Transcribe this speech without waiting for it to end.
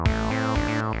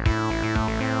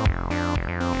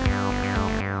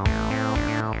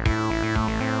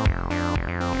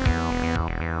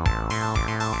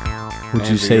Would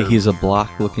you say he's a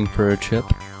block looking for a chip?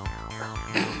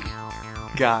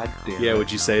 God damn. Yeah,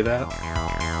 would you say that?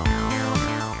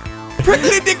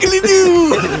 Prickly dickly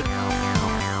doo!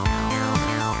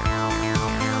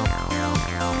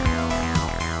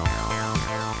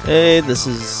 Hey, this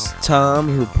is Tom,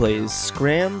 who plays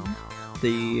Scram,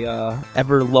 the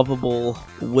ever-lovable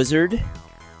wizard.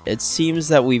 It seems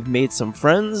that we've made some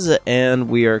friends, and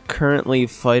we are currently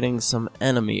fighting some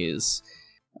enemies.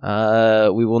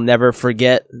 We will never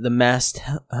forget the masked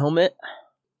helmet.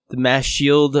 The masked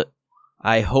shield,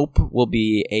 I hope, will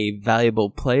be a valuable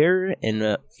player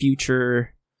in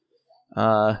future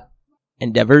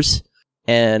endeavors,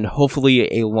 and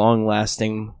hopefully a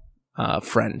long-lasting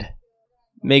friend.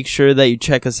 Make sure that you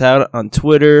check us out on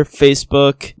Twitter,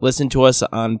 Facebook, listen to us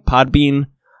on Podbean,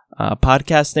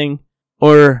 podcasting,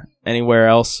 or anywhere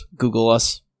else. Google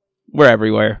us. We're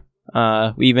everywhere.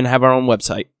 We even have our own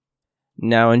website.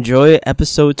 Now enjoy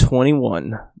episode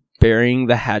 21, Burying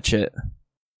the Hatchet.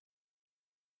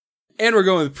 And we're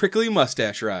going with Prickly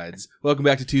Mustache Rides. Welcome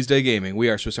back to Tuesday Gaming.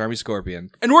 We are Swiss Army Scorpion.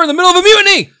 And we're in the middle of a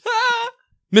mutiny!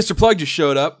 Mr. Plug just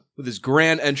showed up with his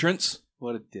grand entrance.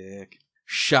 What a dick.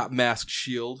 Shot masked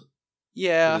shield.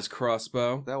 Yeah. With his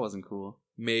crossbow. That wasn't cool.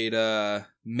 Made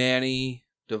Manny,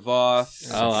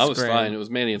 Devoth. Oh, I was Scram. fine. It was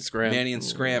Manny and Scram. Manny and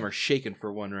Scram are shaken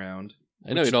for one round.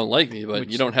 I know you don't like me,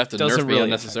 but you don't have to doesn't nerf me really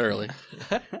unnecessarily.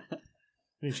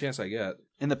 Any chance I get.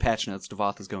 In the patch notes,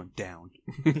 Devoth is going down.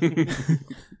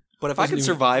 But if I could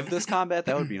survive this combat,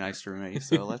 that would be nice for me.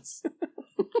 So let's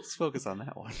focus on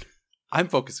that one. I'm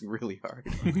focusing really hard.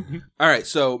 All right,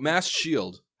 so masked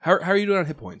shield. How are you doing on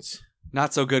hit points?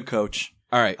 Not so good, coach.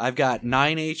 All right. I've got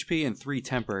 9 HP and 3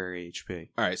 temporary HP.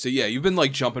 All right, so yeah, you've been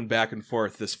like jumping back and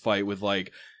forth this fight with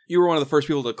like you were one of the first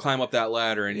people to climb up that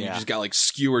ladder, and you just got like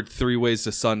skewered 3 ways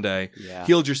to Sunday. Yeah.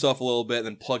 Healed yourself a little bit, and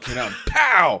then Plug came out and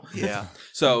pow. Yeah.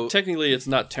 So Technically, it's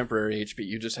not temporary HP.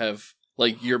 You just have,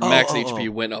 like, your max HP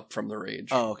went up from the rage.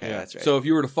 Oh, okay, that's right. So if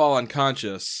you were to fall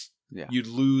unconscious, Yeah. you'd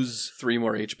lose 3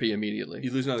 more HP immediately.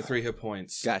 you'd lose another 3 hit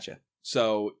points. Gotcha.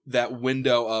 So that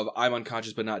window of I'm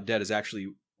unconscious but not dead is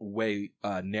actually way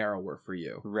narrower for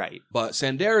you. Right. But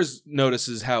Sanders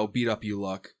notices how beat up you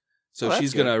look, so that's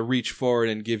she's good. gonna reach forward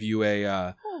and give you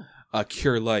a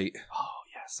cure light. Oh,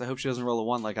 yes. I hope she doesn't roll a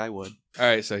 1 like I would. All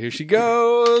right, so here she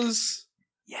goes.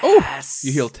 Yes.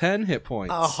 You heal 10 hit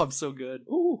points. Oh, I'm so good.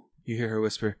 Ooh. You hear her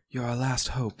whisper, "You're our last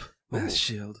hope, Mass Ooh.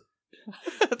 Shield."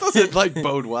 That doesn't, like,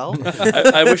 bode well.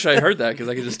 I wish I heard that, because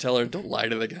I could just tell her, don't lie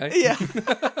to the guy. Yeah.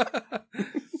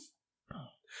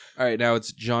 All right, now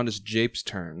it's Jaundice Jape's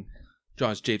turn.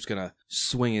 Jaundice Jape's gonna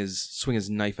swing his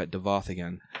knife at Devoth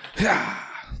again.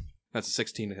 That's a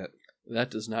 16 to hit.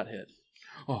 That does not hit.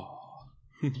 Oh.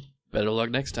 Better luck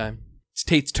next time. It's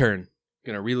Tate's turn.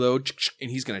 Gonna reload,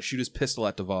 and he's gonna shoot his pistol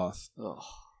at Devoth. Oh.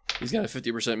 He's got a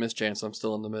 50% miss chance. I'm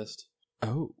still in the mist.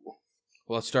 Oh.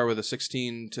 Well, let's start with a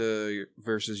 16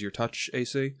 versus your touch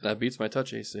AC. That beats my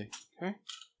touch AC. Okay.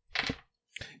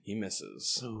 He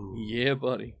misses. Yeah,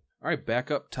 buddy. All right, back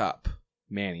up top.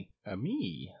 Manny.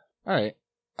 Me. All right.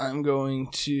 I'm going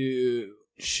to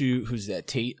shoot. Who's that?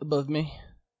 Tate above me.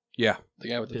 Yeah. The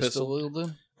guy with the Pistol pistol.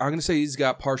 wielding. I'm gonna say he's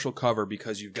got partial cover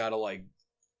because you've got to like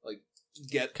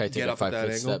get Can I take a up at that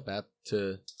 5-foot angle. step back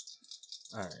to?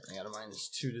 All right. I got a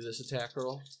 -2 to this attack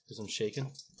roll because I'm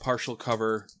shaking. Partial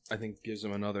cover, I think, gives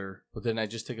him another. But then I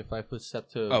just take a 5-foot step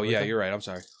to. Oh yeah, you're right. I'm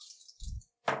sorry.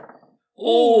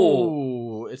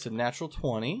 Oh, it's a natural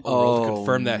 20. Roll to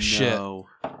confirm that shit. no.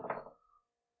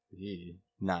 Yeah.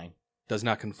 9. Does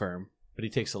not confirm. But he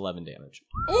takes 11 damage.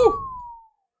 Ooh!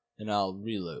 And I'll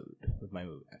reload with my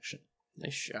move action.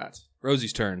 Nice shot.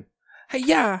 Rosie's turn. Hey,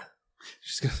 yeah.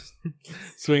 She's gonna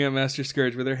swing at Master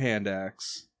Scourge with her hand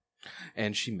axe,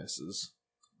 and she misses.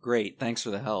 Great. Thanks for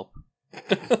the help.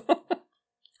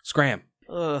 Scram.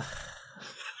 Ugh.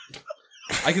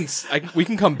 We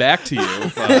can come back to you.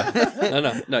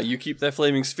 If, No. You keep that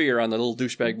flaming sphere on the little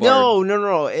douchebag bard.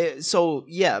 No. So,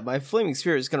 yeah, my flaming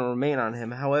sphere is going to remain on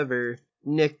him. However,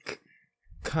 Nick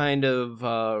kind of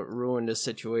ruined a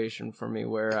situation for me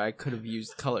where I could have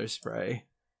used color spray,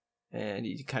 and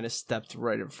he kind of stepped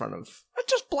right in front of... I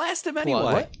just blast him anyway.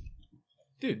 What?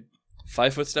 Dude.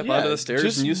 5-foot step onto the stairs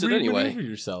just and use it anyway. re-maneuver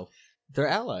yourself. They're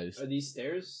allies. Are these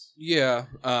stairs? yeah.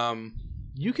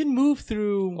 You can move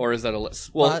through Or is that a...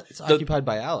 spots occupied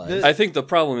by allies. I think the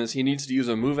problem is he needs to use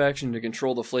a move action to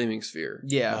control the flaming sphere.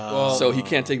 Yeah. Well- So he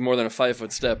can't take more than a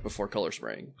 5-foot step before color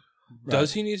spraying.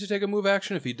 Does he need to take a move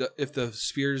action if if the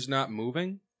spear's not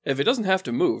moving? If it doesn't have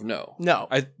to move, no. No.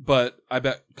 But I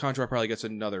bet Contra probably gets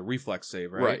another reflex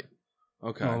save, right? Right.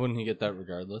 Okay. Well, wouldn't he get that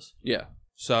regardless? Yeah.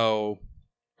 So,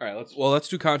 all right. Let's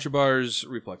do Contrabar's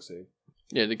reflex save.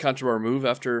 Yeah, did Contrabar move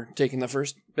after taking the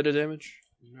first bit of damage?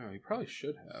 No, you probably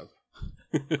should have.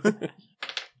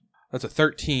 That's a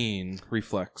 13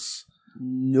 reflex.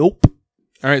 Nope.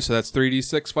 All right, so that's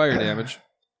 3d6 fire damage.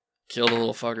 Killed a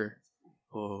little fucker.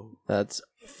 Whoa. That's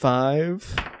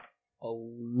 5,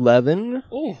 11,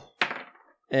 Oh.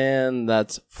 and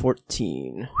that's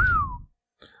 14.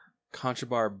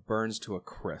 Contrabar burns to a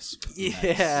crisp. Yeah,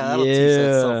 that'll teach that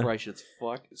Yeah. self-righteous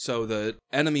fuck. So the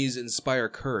enemy's Inspire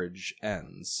Courage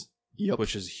ends, Yep.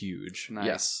 which is huge. Nice.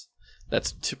 Yes.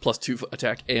 That's +2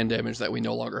 attack and damage that we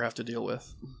no longer have to deal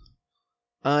with.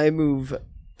 I move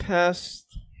past.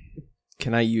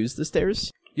 Can I use the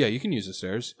stairs? Yeah, you can use the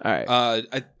stairs. All right.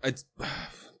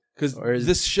 Because Or is-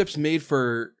 this ship's made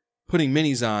for putting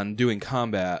minis on, doing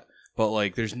combat, but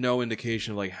like, there's no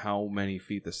indication of like how many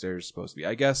feet the stairs is supposed to be.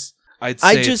 I guess I'd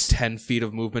say it's 10 feet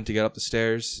of movement to get up the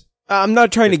stairs. I'm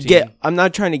not trying 15. to get. I'm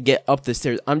not trying to get up the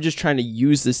stairs. I'm just trying to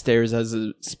use the stairs as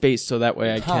a space so that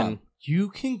way I can. You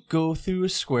can go through a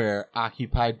square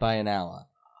occupied by an ally.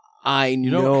 I You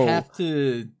know. don't have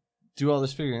to do all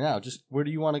this figuring out. Just where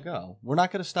do you want to go? We're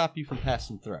not going to stop you from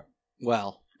passing through.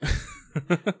 Well,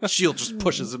 Shield just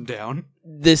pushes him down.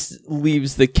 This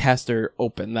leaves the caster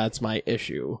open. That's my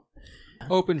issue.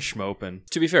 Open schmopen.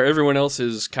 To be fair, everyone else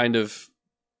is kind of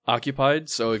occupied,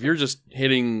 so if you're just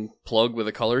hitting Plug with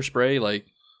a color spray, like,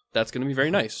 that's going to be very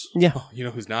nice. Yeah. Oh, you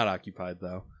know who's not occupied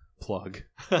though? Plug.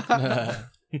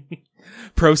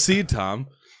 Proceed, Tom.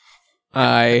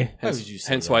 I How would you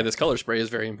say Hence that? why this color spray is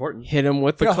very important. hit him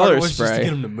with the Look how hard it color was just to spray.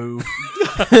 get him to move.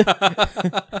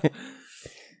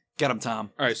 Get him,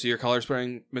 Tom. All right, so you're color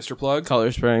spraying Mr. Plug.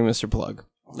 Color spraying, Mr. Plug.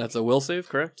 That's a will save,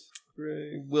 correct?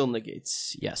 Will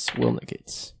negates. Yes, will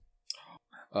negates.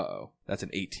 Uh-oh. That's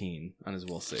an 18 on his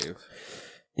will save.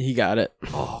 He got it.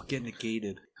 Oh, get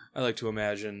negated. I like to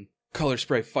imagine color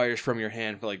spray fires from your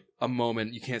hand for like a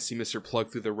moment. You can't see Mr.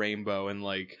 Plug through the rainbow, and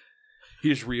like he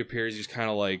just reappears. He just kind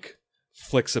of like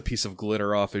flicks a piece of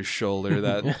glitter off his shoulder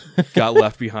that got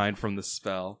left behind from the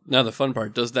spell. Now the fun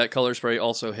part, does that color spray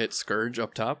also hit Scourge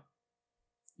up top?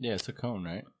 Yeah, it's a cone,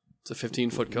 right? It's a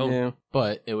 15-foot cone. Yeah.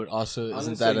 But it would also, I'm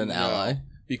isn't gonna that say an no, ally?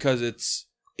 because it's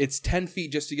 10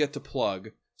 feet just to get to Plug.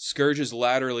 Scourge is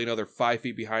laterally another 5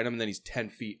 feet behind him, and then he's 10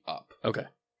 feet up. Okay.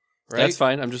 Right? That's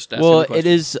fine. I'm just asking Well, the question. it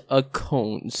is a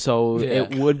cone, so Yeah.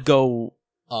 it would go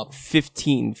Up.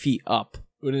 15 feet up.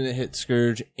 Wouldn't it hit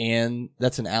Scourge and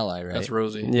that's an ally, right? That's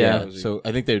Rosie. Yeah. So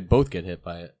I think they'd both get hit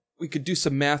by it. We could do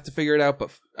some math to figure it out,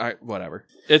 but whatever.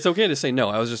 It's okay to say no.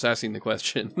 I was just asking the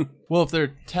question. Well, if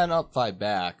they're 10 up, 5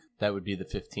 back, that would be the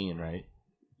 15, right?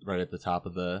 Right at the top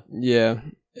of the... Yeah,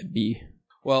 it'd be.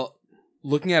 Well,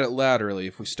 looking at it laterally,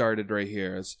 if we started right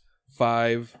here, it's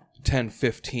 5, 10,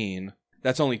 15.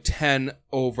 That's only 10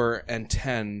 over and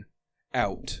 10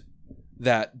 out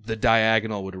that the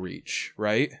diagonal would reach,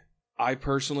 right? I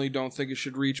personally don't think it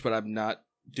should reach, but I'm not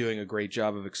doing a great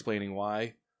job of explaining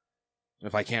why.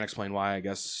 If I can't explain why, I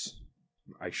guess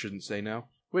I shouldn't say no.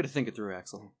 Way to think it through,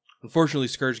 Axel. Unfortunately,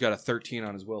 Scourge got a 13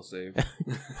 on his will save.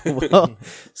 Well,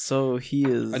 so he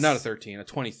is. Not a 13, a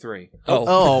 23.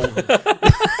 Oh.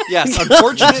 Yes,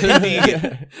 unfortunately.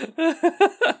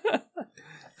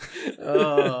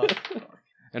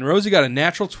 And Rosie got a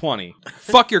natural 20.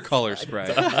 Fuck your color spray.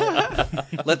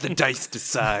 Let the dice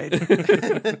decide.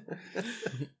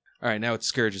 All right, now it's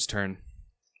Scourge's turn.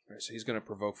 All right, so he's going to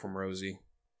provoke from Rosie.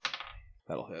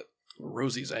 That'll hit.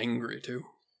 Rosie's angry, too.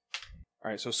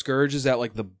 All right, so Scourge is at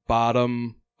like the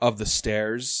bottom of the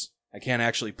stairs. I can't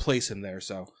actually place him there,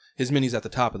 so his mini's at the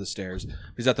top of the stairs.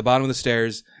 He's at the bottom of the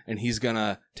stairs, and he's going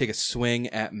to take a swing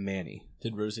at Manny.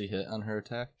 Did Rosie hit on her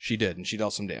attack? She did, and she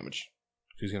dealt some damage.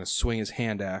 He's going to swing his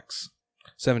hand axe.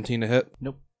 17 to hit.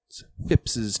 Nope. It's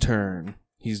Phipps' turn.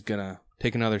 He's going to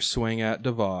take another swing at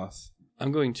Devoth.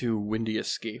 I'm going to Windy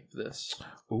Escape this.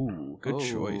 Ooh, good Oh.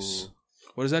 choice.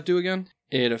 What does that do again?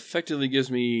 It effectively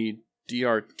gives me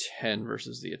DR 10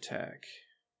 versus the attack.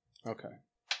 Okay.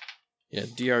 Yeah,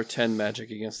 DR 10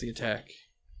 magic against the attack.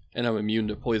 And I'm immune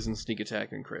to poison, sneak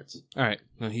attack, and crits. All right.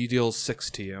 Now he deals 6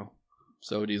 to you.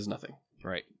 So it is nothing.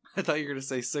 Right. I thought you were going to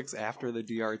say 6 after the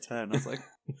DR10. I was like,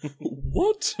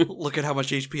 What? look at how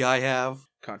much HP I have.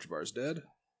 Contrabar's dead.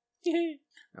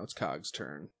 Now it's Cog's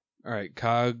turn. All right,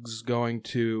 Cog's going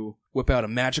to whip out a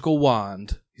magical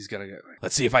wand. He's gonna go.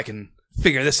 Let's see if I can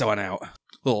figure this one out.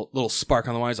 Little spark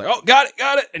on the wand. He's like, "Oh, got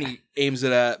it!" And he aims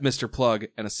it at Mr. Plug,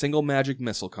 and a single magic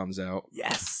missile comes out.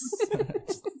 Yes.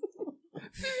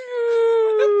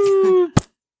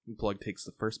 And Plug takes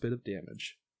the first bit of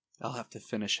damage. I'll have to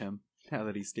finish him now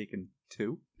that he's taken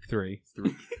 2. 3.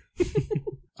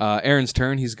 Aaron's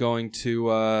turn. He's going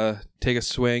to take a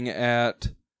swing at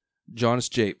Jonas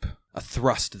Jape. A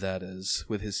thrust, that is,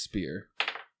 with his spear.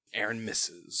 Aaron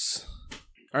misses.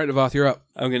 All right, Devoth, you're up.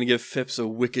 I'm gonna give Phipps a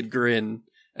wicked grin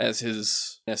as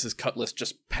his cutlass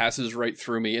just passes right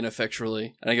through me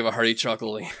ineffectually, and I give a hearty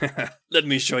chuckle. Let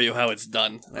me show you how it's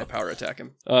done. And I power attack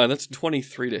him. That's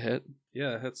 23 to hit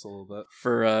Yeah, it hits a little bit.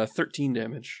 for 13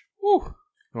 damage. Woo.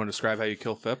 You want to describe how you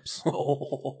kill Phipps?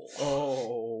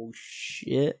 Oh,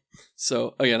 shit.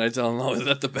 So again, I tell him, "Oh, is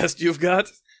that the best you've got?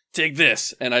 Take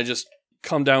this," and I just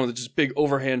come down with just big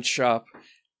overhand chop,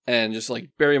 and just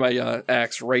like bury my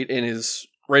axe right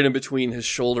in between his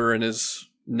shoulder and his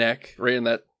neck, right in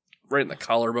the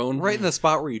collarbone, Right in the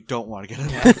spot where you don't want to get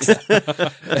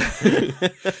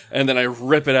it. and then I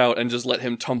rip it out and just let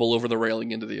him tumble over the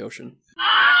railing into the ocean.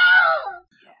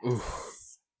 Ooh.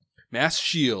 Mass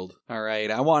shield. All right,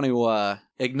 I want to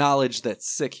acknowledge that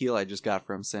sick heal I just got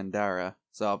from Sandara.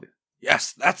 So I'll be,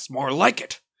 yes, that's more like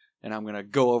it. And I'm going to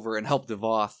go over and help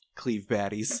Devoth cleave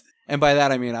baddies. And by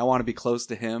that I mean I want to be close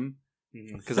to him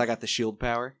because I got the shield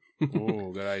power.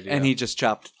 Ooh, good idea. And he just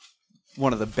chopped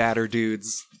one of the badder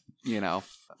dudes,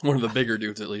 One of the bigger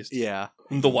dudes, at least. Yeah.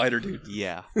 The wider dude.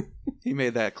 Yeah. He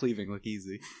made that cleaving look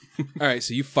easy. All right,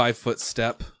 so you 5-foot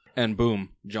step, and boom,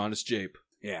 Jaundice Jape.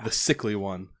 Yeah. The sickly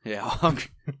one. Yeah. I'm going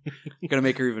to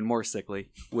make her even more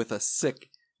sickly with a sick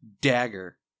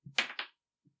dagger.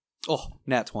 Oh,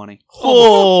 nat 20.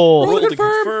 Oh! Roll to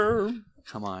confirm.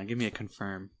 Come on, give me a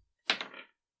confirm.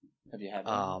 Have you had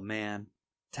Oh, man.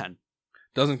 10.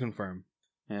 Doesn't confirm.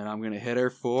 And I'm going to hit her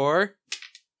for...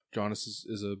 Jaundice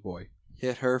is a boy.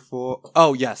 Hit her for...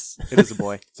 Oh, yes. It is a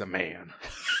boy. It's a man.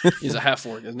 He's a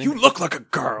half-orc, isn't he? You look like a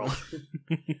girl.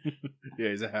 Yeah,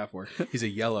 he's a half-orc. He's a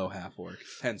yellow half-orc.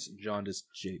 Hence, Jaundice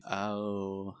Jape.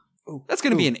 Oh. That's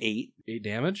going to be an 8. 8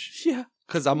 damage? Yeah.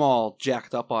 Because I'm all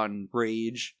jacked up on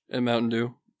rage. And Mountain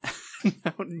Dew.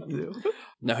 Mountain Dew.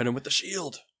 Now hit him with the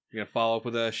shield. You're going to follow up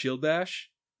with a shield bash?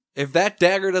 If that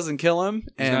dagger doesn't kill him...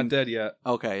 He's not dead yet.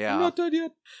 Okay, yeah. I'm not dead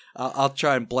yet. I'll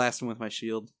try and blast him with my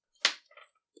shield.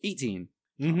 18.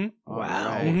 Mm-hmm. Wow. All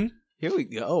right. Mm-hmm. Here we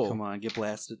go. Come on, get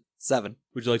blasted. 7.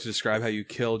 Would you like to describe how you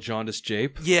kill Jaundice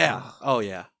Jape? Yeah. Oh,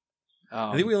 yeah.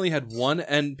 I think we only had one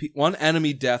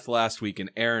enemy death last week,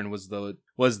 and Aaron was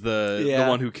the Yeah.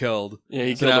 one who killed. Yeah,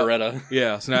 he So killed now- Loretta.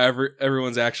 Yeah, so now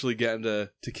everyone's actually getting to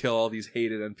kill all these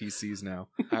hated NPCs now.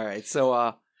 All right, so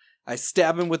I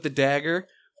stab him with the dagger,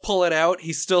 pull it out,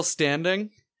 he's still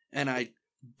standing, and I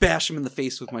bash him in the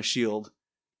face with my shield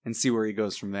and see where he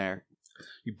goes from there.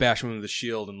 You bash him with the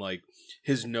shield, and like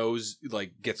his nose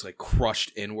like gets like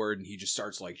crushed inward, and he just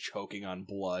starts like choking on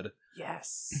blood,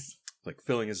 Yes. like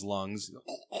filling his lungs.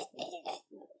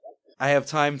 I have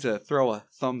time to throw a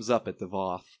thumbs up at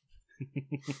Devoth.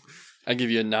 I give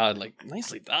you a nod, like,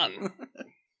 nicely done.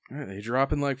 All right, they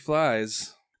dropping like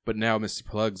flies. But now Mr.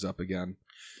 Plug's up again,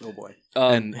 Oh boy.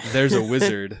 and there's a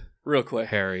wizard, Real quick,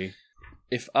 Harry.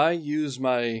 if I use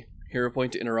my hero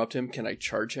point to interrupt him, can I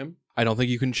charge him? I don't think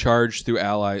you can charge through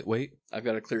ally. Wait, I've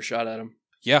got a clear shot at him.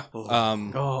 yeah,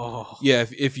 Oh. yeah.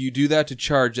 If you do that to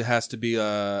charge, it has to be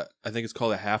I think it's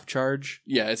called a half charge.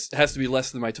 Yeah, it has to be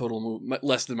less than my total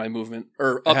less than my movement,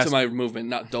 or up to my movement,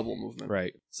 not double movement.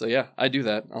 Right. So yeah, I do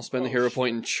that. I'll spend the hero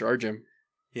point and charge him.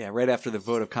 Yeah, right after the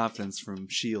vote of confidence from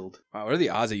S.H.I.E.L.D. Wow, what are the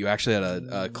odds that you actually had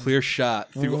a clear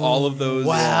shot through all of those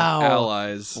Wow.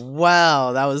 allies?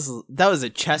 Wow, that was a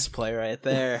chess play right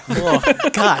there. Oh,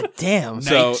 God damn.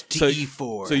 So, Knight to so,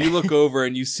 E4. so you look over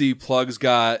and you see Plug's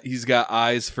got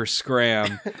eyes for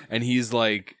Scram, and he's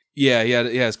like, yeah,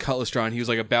 his cutlass drawn. He was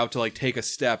like about to like take a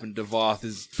step, and Devoth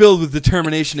is filled with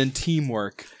determination and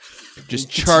teamwork. Just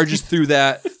charges through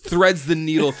that, threads the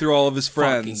needle through all of his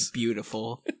Fucking friends,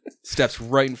 beautiful. steps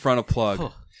right in front of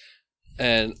Plug.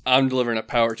 And I'm delivering a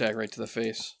power attack right to the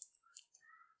face.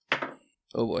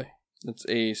 Oh boy. That's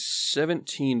a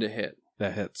 17 to hit.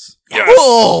 That hits.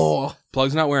 Oh!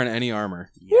 Plug's not wearing any armor.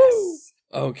 Yes.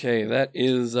 Okay, that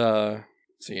is so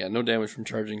yeah, no damage from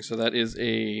charging, so that is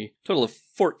a total of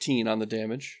 14 on the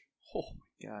damage. Oh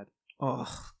my god.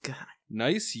 Oh, God.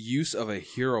 Nice use of a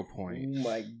hero point.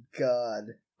 my God.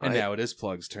 And now it is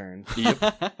Plug's turn.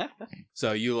 Yep.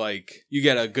 So you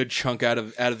get a good chunk out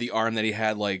of the arm that he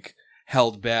had like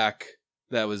held back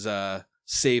that was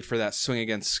saved for that swing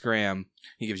against Scram.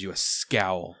 He gives you a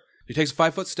scowl. He takes a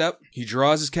 5-foot step, he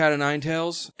draws his cat o' nine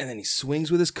tails, and then he swings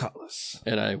with his cutlass.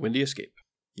 And I windy escape.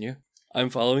 Yeah. I'm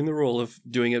following the rule of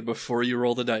doing it before you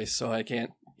roll the dice, so I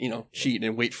can't, cheat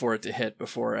and wait for it to hit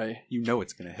before I... You know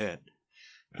it's gonna hit.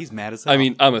 He's mad as hell. I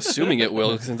mean, I'm assuming it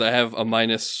will, since I have a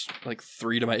minus,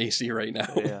 3 to my AC right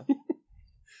now. Yeah.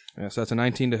 Yeah, so that's a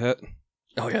 19 to hit.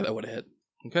 Oh yeah, that would have hit.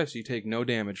 Okay, so you take no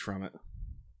damage from it.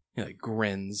 He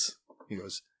grins. He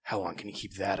goes, "How long can you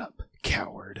keep that up,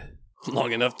 coward?"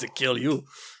 Long enough to kill you.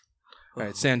 All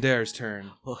right, Sandare's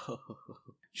turn.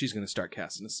 She's going to start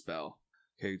casting a spell.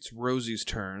 Okay, it's Rosie's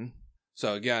turn.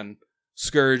 So again,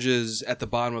 Scourge is at the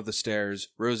bottom of the stairs.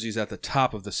 Rosie's at the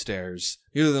top of the stairs.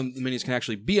 Neither of them, the minions can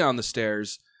actually be on the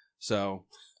stairs. So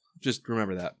just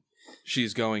remember that.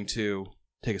 She's going to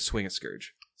take a swing at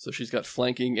Scourge. So she's got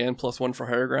flanking and +1 for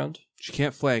higher ground. She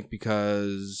can't flank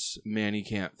because Manny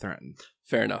can't threaten.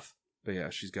 Fair enough. But yeah,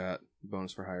 she's got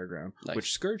bonus for higher ground, Nice.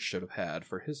 which Scourge should have had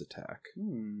for his attack.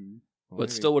 But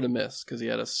still would have missed because he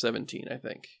had a 17, I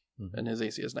think. Mhm. And his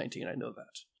AC is 19, I know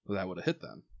that. Well, that would have hit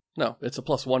then. No, it's a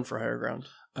 +1 for higher ground.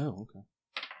 Oh, okay.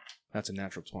 That's a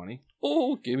natural 20.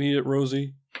 Oh, give me it,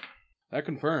 Rosie. That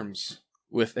confirms.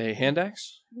 With a hand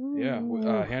axe? Yeah,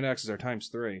 hand axes are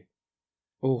 ×3.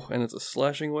 Oh, and it's a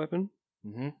slashing weapon?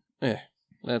 Mm-hmm.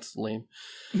 That's lame.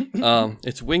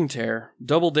 It's wing tear,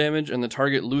 double damage, and the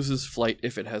target loses flight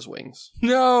if it has wings.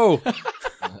 No!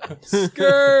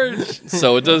 Scourge!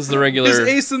 So it does the There's regular.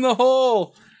 ace in the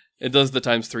hole! It does the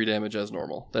 ×3 damage as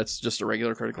normal. That's just a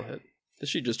regular critical hit. Does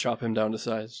she just chop him down to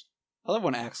size? I love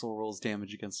when Axel rolls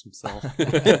damage against himself.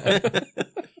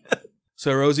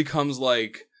 So Rosie comes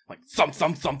like thump,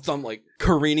 thump, thump, thump, like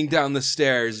careening down the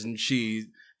stairs, and she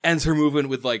ends her movement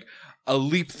with like a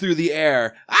leap through the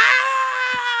air.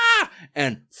 Ah!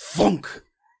 And thunk!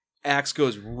 Axe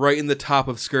goes right in the top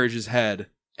of Scourge's head,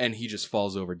 and he just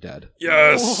falls over dead.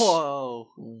 Yes! Whoa.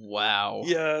 Wow.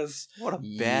 Yes! What a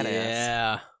badass.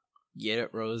 Yeah. Get it,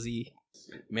 Rosie.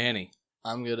 Manny.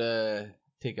 I'm gonna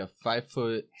take a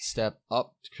 5-foot step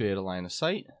up to create a line of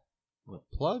sight with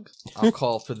plug. I'll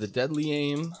call for the deadly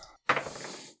aim.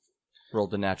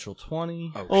 Rolled a natural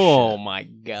 20. Oh shit. my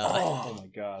god. Oh my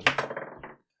god.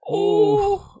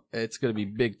 Oh, it's gonna be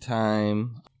big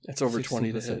time. That's over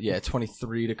 20 to hit. Yeah,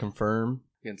 23 to confirm.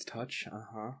 Against touch?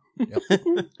 Uh-huh.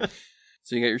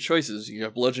 So you got your choices. You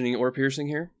got bludgeoning or piercing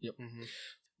here. Mm-hmm.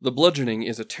 The bludgeoning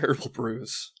is a terrible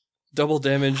bruise. Double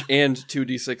damage and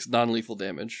 2d6 non-lethal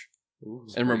damage.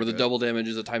 And remember, the double damage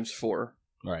is a ×4. All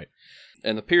right.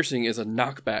 And the piercing is a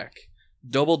knockback.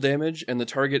 Double damage, and the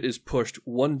target is pushed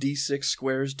 1d6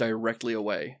 squares directly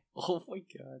away. Oh my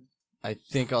god. I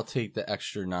think I'll take the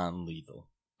extra non-lethal.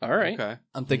 All right. Okay.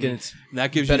 I'm thinking it's And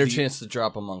that gives better you the, chance to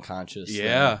drop them unconscious.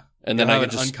 Yeah. And then You'll I have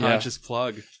can an just unconscious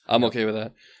plug. Yeah, I'm okay with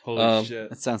that. Holy shit.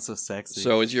 That sounds so sexy.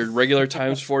 So it's your regular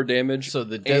 ×4 damage. So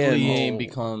the deadly And- aim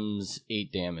becomes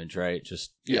 8 damage, right?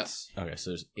 Just Yes. Okay,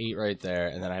 so there's 8 right there,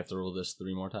 and then I have to roll this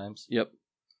 3 more times. Yep.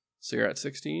 So you're at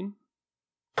 16.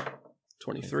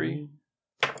 23.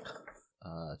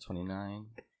 29.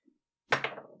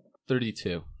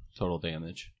 32 total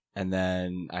damage. And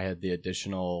then I had the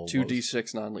additional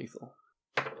 2d6 non-lethal.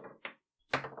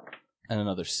 and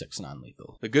another 6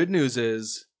 non-lethal. The good news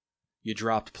is you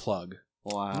dropped plug.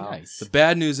 wow. Nice. The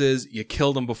bad news is you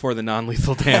killed him before the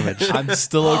non-lethal damage. I'm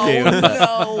still okay with that.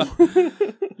 No.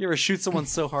 You ever shoot someone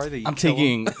so hard that you I'm kill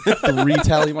 'em? taking 3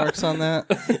 tally marks on that.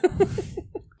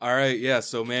 All right, yeah.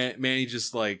 So Manny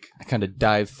just like I kind of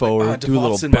dive forward, do a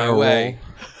Default's little in my barrel way.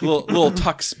 roll. little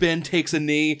tuck spin, takes a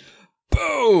knee,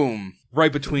 boom,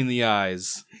 right between the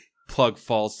eyes. Plug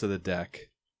falls to the deck.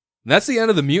 And that's the end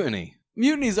of the mutiny.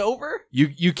 Mutiny's over?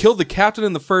 You killed the captain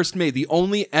and the first mate. The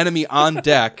only enemy on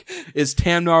deck is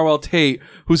Tam Narwhal Tate,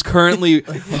 who's currently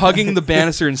hugging the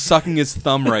banister and sucking his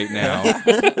thumb right now.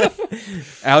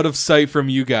 Out of sight from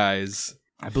you guys.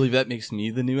 I believe that makes me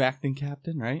the new acting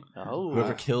captain, right? Oh.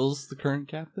 Whoever kills the current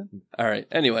captain. All right.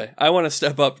 Anyway, I want to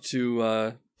step up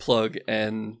to Plug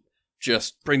and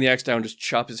just bring the axe down, just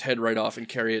chop his head right off and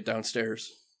carry it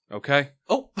downstairs. Okay.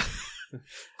 Oh.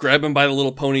 Grab him by the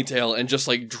little ponytail and just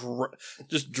like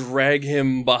just drag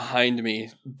him behind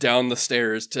me down the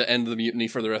stairs to end the mutiny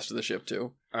for the rest of the ship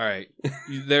too. All right.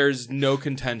 There's no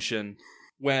contention.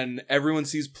 When everyone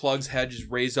sees Plug's head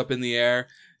just raised up in the air,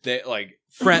 they like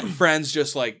friends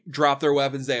just like drop their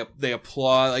weapons. They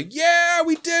applaud like, "Yeah,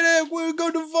 we did it! We're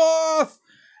going to Voth!"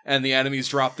 And the enemies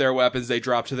drop their weapons. They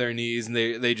drop to their knees and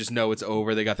they just know it's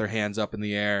over. They got their hands up in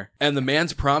the air. And the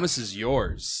man's promise is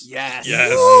yours. Yes. Yes.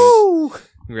 Woo!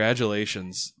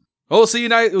 Congratulations. Well, we'll see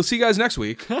you guys next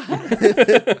week.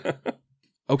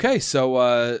 Okay,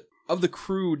 so of the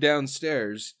crew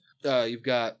downstairs, you've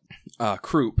got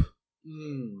Croup,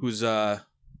 who's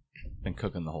Been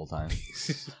cooking the whole time.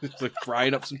 like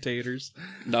frying up some taters.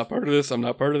 Not part of this. I'm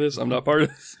not part of this. I'm not part of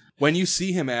this. When you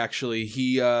see him, actually,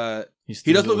 he He's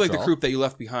doesn't look like the Croup that you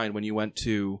left behind when you went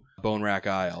to Bone Rack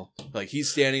Isle. Like, he's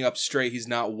standing up straight. He's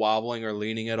not wobbling or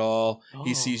leaning at all. Oh.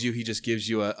 He sees you. He just gives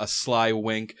you a sly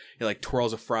wink. He like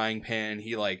twirls a frying pan.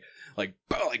 He like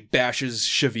bashes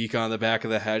Shavika on the back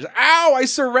of the head. Ow! I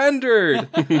surrendered.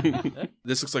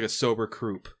 This looks like a sober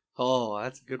Croup. Oh,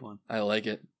 that's a good one. I like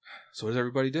it. So what does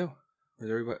everybody do? What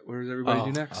does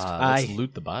everybody do next? Let's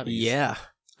loot the bodies. Yeah.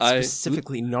 I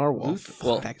Specifically narwhal.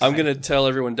 Well, That I'm guy. going to tell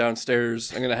everyone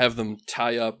downstairs, I'm going to have them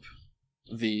tie up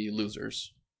the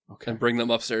losers Okay. and bring them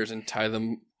upstairs and tie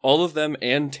them, all of them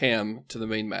and Tam, to the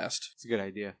main mast. It's a good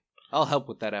idea. I'll help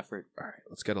with that effort. All right,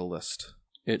 let's get a list.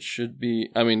 It should be,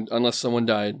 I mean, unless someone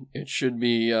died, it should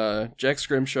be Jack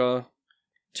Scrimshaw,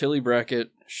 Tilly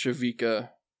Brackett, Shavika,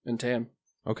 and Tam.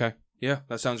 Okay. Yeah,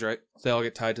 that sounds right. They all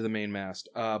get tied to the main mast.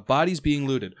 Bodies being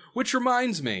looted. Which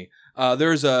reminds me,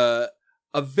 there's a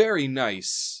very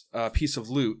nice piece of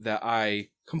loot that I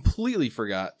completely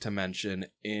forgot to mention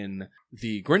in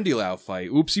the Grindylow fight.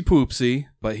 Oopsie poopsie,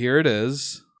 but here it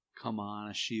is. Come on,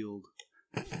 a shield.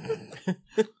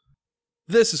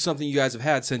 This is something you guys have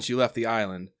had since you left the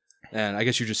island, and I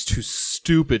guess you're just too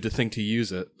stupid to think to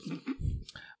use it.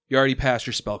 You already passed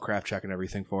your spellcraft check and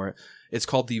everything for it. It's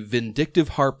called the Vindictive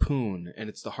Harpoon, and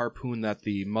it's the harpoon that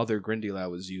the Mother Grindylow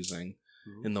was using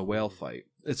in the whale fight.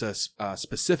 It's a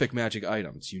specific magic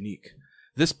item. It's unique.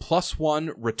 This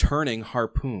 +1 returning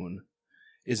harpoon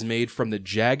is made from the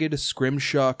jagged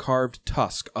scrimshaw carved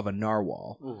tusk of a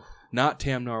narwhal. Ooh. Not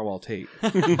Tam Narwhal Tate.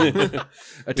 We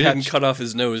didn't cut off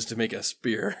his nose to make a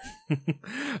spear.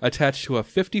 Attached to a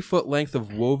 50-foot length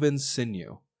of woven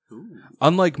sinew. Ooh.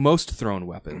 Unlike most thrown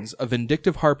weapons, a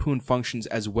vindictive harpoon functions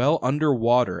as well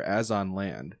underwater as on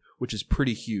land, which is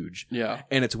pretty huge, Yeah,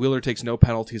 and its wielder takes no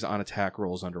penalties on attack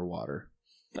rolls underwater.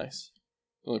 nice.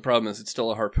 The only problem is it's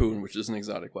still a harpoon, which is an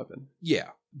exotic weapon.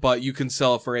 Yeah, but you can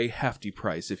sell it for a hefty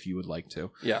price if you would like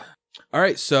to. Yeah. All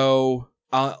right, so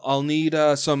I'll need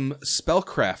some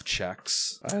spellcraft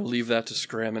checks. I leave that to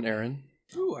Scram and Aaron.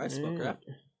 Ooh, I spellcraft.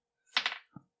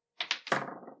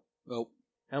 Oh,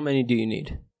 How many do you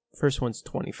need? First one's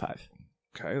 25.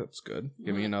 okay, that's good.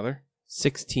 Give me another.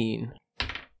 16.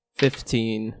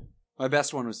 15. My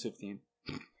best one was 15.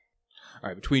 All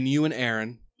right, between you and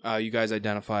Aaron, you guys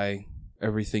identify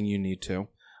everything you need to.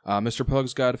 Mr.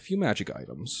 Pug's got a few magic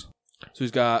items. So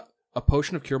he's got a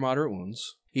potion of cure moderate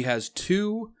wounds. He has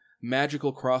 2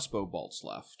 magical crossbow bolts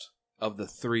left of the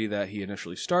 3 that he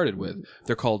initially started with.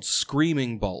 They're called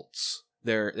Screaming Bolts.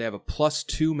 They have a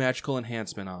 +2 magical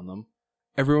enhancement on them.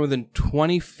 Everyone within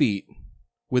 20 feet,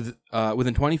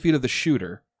 within 20 feet of the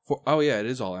shooter. It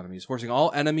is all enemies. Forcing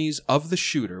all enemies of the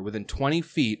shooter within 20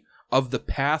 feet of the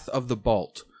path of the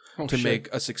bolt to make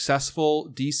a successful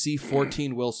DC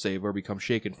 14 will save or become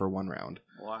shaken for 1 round,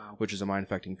 Wow. which is a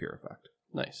mind-affecting fear effect.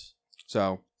 Nice.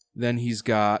 So then he's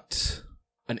got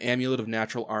an amulet of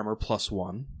natural armor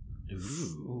 +1.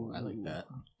 Ooh, I like that.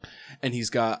 And he's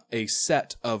got a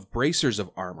set of bracers of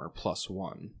armor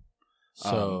 +1.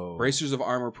 So Bracers of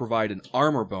armor provide an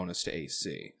armor bonus to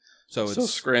AC. So So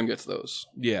it's Scram gets those.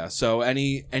 yeah. So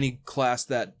any class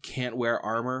that can't wear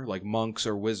armor, like monks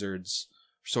or wizards,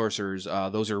 sorcerers,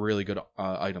 those are really good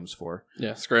items for.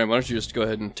 Yeah, Scram, why don't you just go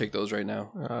ahead and take those right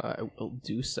now? I will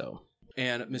do so.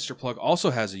 And Mr. Plug also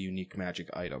has a unique magic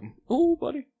item. Oh,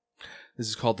 buddy. This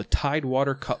is called the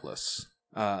Tidewater Cutlass.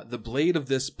 The blade of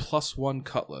this +1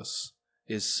 cutlass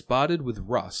is spotted with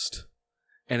rust,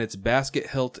 and its basket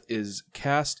hilt is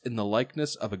cast in the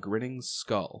likeness of a grinning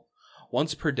skull.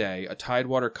 Once per day, a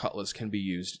Tidewater Cutlass can be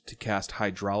used to cast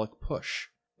Hydraulic Push.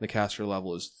 The caster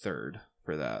level is 3rd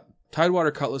for that.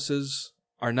 Tidewater Cutlasses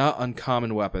are not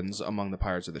uncommon weapons among the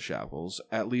Pirates of the Shackles,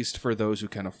 at least for those who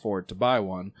can afford to buy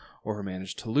one or who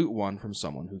manage to loot one from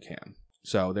someone who can.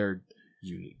 So they're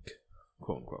unique,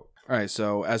 quote unquote. All right,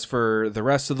 so as for the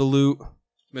rest of the loot,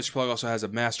 Mr. Plug also has a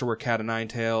Masterwork Cat of Nine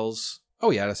Tails.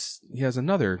 Oh yeah, he has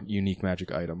another unique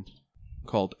magic item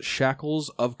called Shackles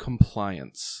of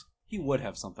Compliance. He would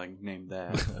have something named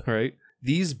that. Right?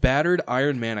 These battered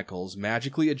iron manacles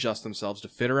magically adjust themselves to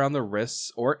fit around the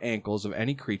wrists or ankles of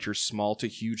any creature small to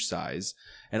huge size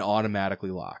and automatically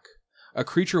lock. A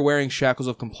creature wearing Shackles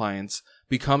of Compliance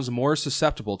becomes more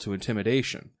susceptible to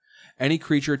intimidation. Any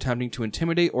creature attempting to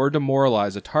intimidate or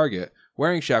demoralize a target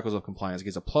wearing Shackles of Compliance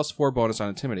gets a +4 bonus on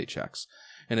intimidate checks.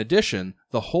 In addition,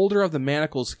 the holder of the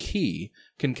manacle's key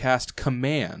can cast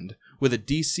Command with a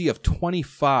DC of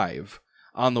 25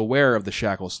 on the wearer of the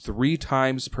shackles 3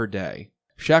 times per day.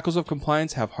 Shackles of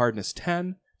Compliance have hardness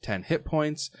 10, 10 hit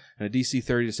points, and a DC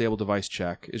 30 disabled device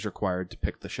check is required to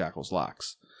pick the shackles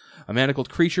locks. A manacled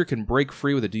creature can break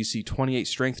free with a DC 28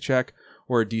 strength check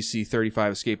or a DC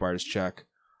 35 escape artist check,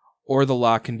 or the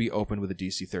lock can be opened with a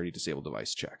DC 30 disabled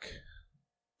device check.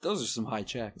 Those are some high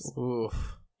checks.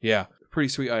 Oof. Yeah, pretty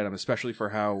sweet item, especially for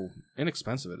how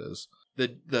inexpensive it is.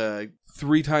 The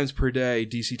 3 times per day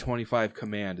DC 25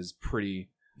 command is pretty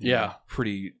Yeah.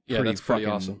 pretty Yeah, that's pretty fucking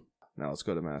awesome. Now let's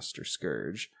go to Master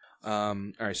Scourge. All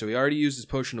right, so he already used his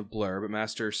potion of blur, but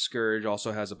Master Scourge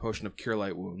also has a potion of cure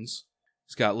light wounds.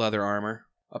 He's got leather armor,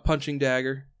 a punching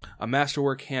dagger, a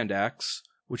masterwork hand axe,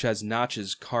 which has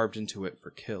notches carved into it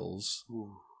for kills.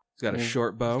 He's got a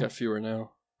short bow. He's got fewer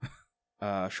now.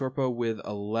 Short bow with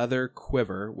a leather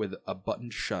quiver with a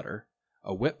buttoned shutter,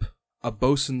 a whip, a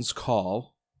bosun's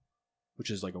call, which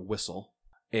is like a whistle,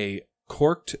 a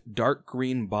corked dark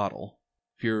green bottle.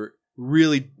 If you're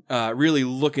really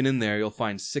looking in there, you'll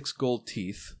find 6 gold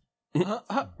teeth,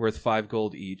 worth 5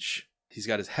 gold each. He's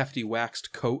got his hefty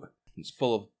waxed coat. It's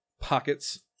full of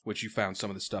pockets, which you found some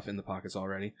of the stuff in the pockets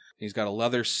already. He's got a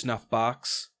leather snuff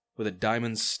box with a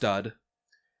diamond stud,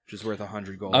 which is worth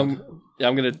 100 gold. I'm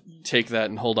going to take that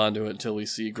and hold on to it until we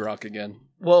see Grok again.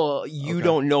 Well, you Okay.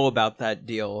 don't know about that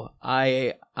deal.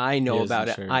 I know Yes, about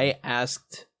it. sure. I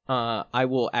asked. I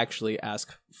will actually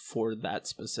ask for that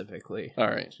specifically. All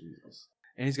right.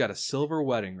 And he's got a silver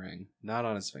wedding ring, not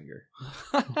on his finger.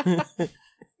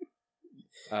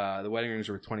 The wedding ring's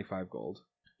worth 25 gold.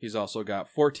 He's also got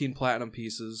 14 platinum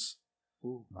pieces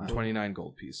and 29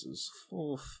 gold pieces.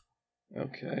 Oof.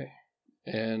 Okay.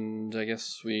 And I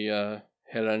guess we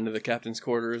head on into the captain's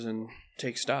quarters and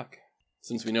take stock,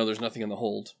 since we know there's nothing in the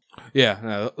hold. Yeah,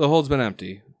 no, the hold's been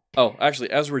empty. Oh, actually,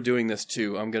 as we're doing this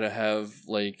too, I'm going to have,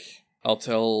 I'll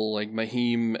tell,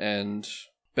 Mahim and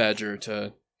Badger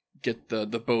to get the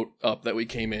boat up that we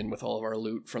came in with all of our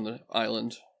loot from the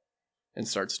island and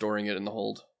start storing it in the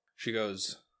hold. She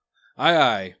goes, aye,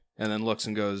 aye, and then looks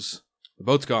and goes, the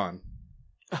boat's gone.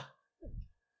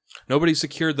 Nobody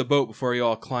secured the boat before you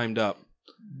all climbed up,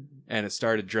 and it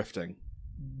started drifting.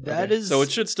 That Okay. is So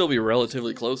it should still be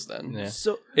relatively close then. Yeah.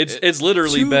 so. It's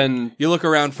literally been... You look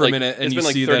around for a Like, minute, and it's you been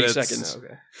like see 30 that it's... seconds.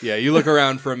 Okay. Yeah, you look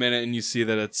around for a minute, and you see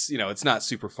that it's not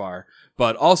super far.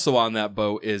 But also on that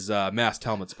boat is Mast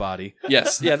Helmet's body.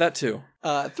 Yes, yeah, that too.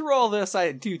 Through all this,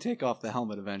 I do take off the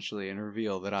helmet eventually and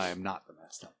reveal that I am not the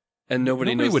master. And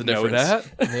nobody knows would the know difference.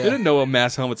 that. They didn't know what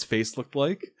Mast Helmet's face looked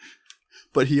like.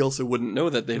 But he also wouldn't know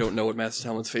that they don't know what Master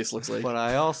Helmet's face looks like. But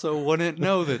I also wouldn't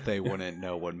know that they wouldn't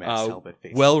know what Master Helmet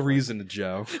face. Well reasoned,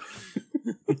 Joe.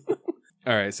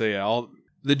 All right, so yeah, all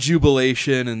the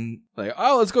jubilation and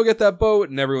oh, let's go get that boat,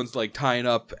 and everyone's tying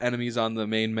up enemies on the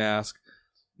main mast.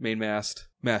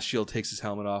 Mast Shield takes his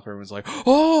helmet off. Everyone's like,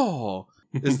 oh,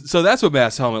 so that's what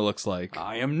Mast Helmet looks like.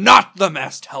 I am not the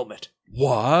Mast Helmet.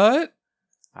 What?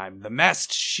 I'm the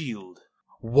Mast Shield.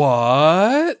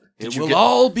 What? It will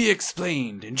all be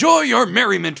explained. Enjoy your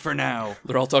merriment for now.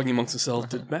 They're all talking amongst themselves.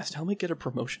 Did Master Helmet get a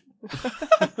promotion?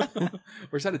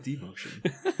 Or is that a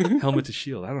demotion? Helmet to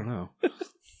shield. I don't know.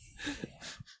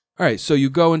 All right, so you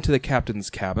go into the captain's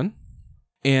cabin,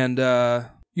 and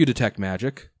you detect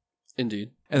magic,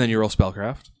 Indeed. and then you roll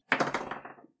spellcraft.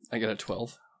 I got a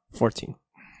 12. 14.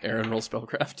 Aaron roll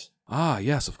spellcraft. Ah,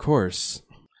 yes, of course.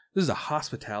 This is a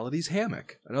hospitality's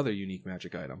hammock, another unique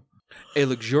magic item. A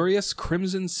luxurious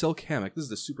crimson silk hammock. This is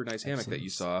the super nice hammock that you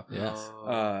saw. Yes.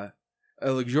 A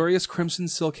luxurious crimson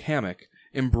silk hammock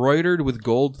embroidered with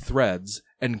gold threads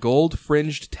and gold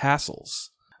fringed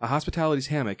tassels. A hospitality's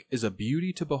hammock is a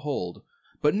beauty to behold,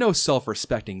 but no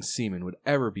self-respecting seaman would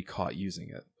ever be caught using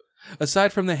it.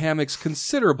 Aside from the hammock's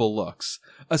considerable looks,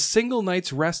 a single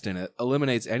night's rest in it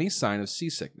eliminates any sign of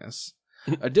seasickness.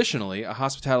 Additionally, a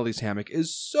hospitality's hammock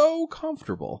is so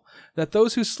comfortable that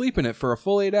those who sleep in it for a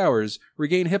full 8 hours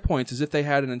regain hit points as if they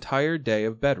had an entire day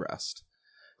of bed rest.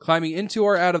 Climbing into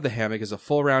or out of the hammock is a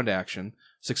full round action.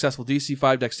 Successful DC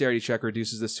 5 dexterity check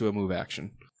reduces this to a move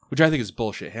action, which I think is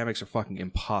bullshit. Hammocks are fucking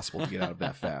impossible to get out of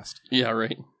that fast. Yeah,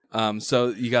 right. So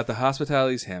you got the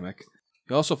hospitality's hammock.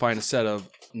 You also find a set of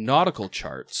nautical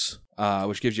charts,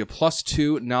 which gives you a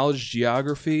 +2 knowledge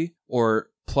geography or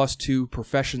 +2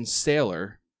 profession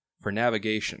sailor for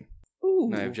navigation.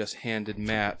 Ooh. And I've just handed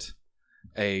Matt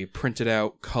a printed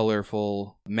out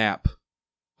colorful map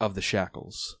of the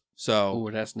shackles. So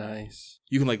Ooh, that's nice.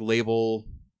 you can label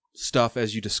stuff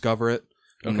as you discover it,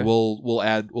 and Okay. we'll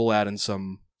add in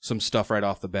some stuff right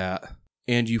off the bat.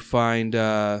 And you find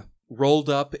rolled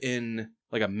up in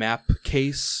a map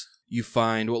case, you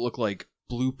find what look like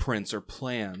blueprints or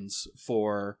plans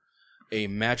for a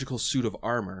magical suit of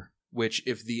armor, which,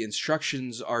 if the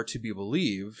instructions are to be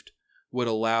believed, would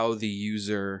allow the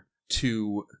user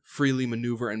to freely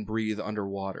maneuver and breathe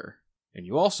underwater. And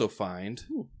you also find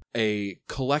a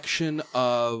collection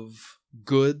of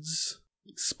goods,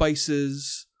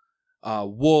 spices,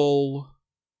 wool,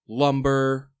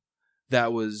 lumber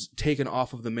that was taken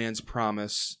off of the man's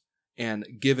promise and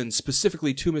given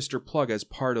specifically to Mr. Plug as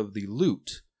part of the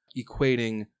loot,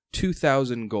 equating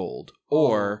 2,000 gold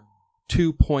or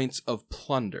 2 points of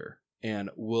plunder.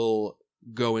 And we'll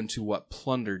go into what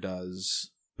plunder does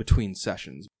between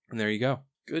sessions. And there you go.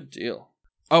 Good deal.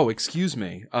 Oh, excuse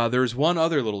me. There's one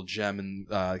other little gem in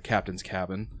Captain's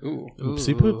cabin. Ooh.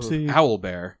 Oopsie poopsie.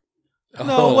 Owlbear. No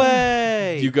Oh.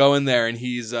 way! You go in there and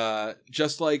he's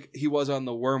just like he was on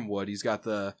the Wormwood. He's got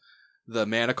the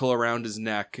manacle around his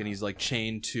neck and he's like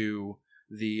chained to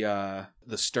the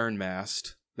stern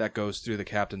mast that goes through the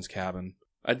captain's cabin.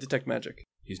 I detect magic.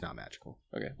 He's not magical.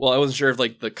 Okay. Well, I wasn't sure if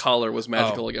like the collar was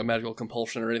magical, Oh. like a magical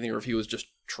compulsion or anything, or if he was just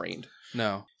trained.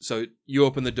 No. So you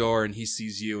open the door and he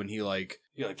sees you and he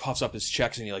puffs up his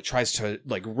checks and he like tries to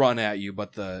like run at you,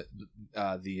 but the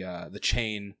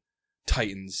chain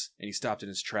tightens and he stopped in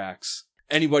his tracks.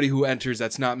 Anybody who enters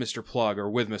that's not Mr. Plug or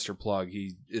with Mr. Plug,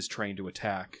 he is trained to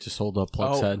attack. Just hold up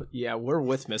Plug's head. Yeah, we're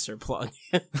with Mr. Plug.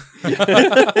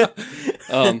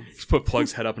 Just put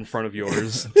Plug's head up in front of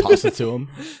yours. Toss it to him.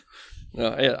 No,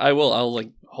 I will. I'll like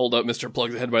hold up Mr.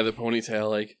 Plug's head by the ponytail,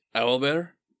 like,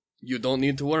 Owlbear, you don't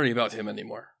need to worry about him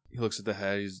anymore. He looks at the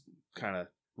head. He's kind of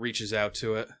reaches out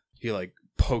to it. He like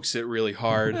pokes it really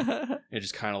hard. It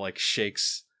just kind of like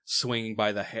shakes, swinging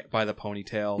by the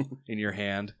ponytail in your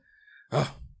hand.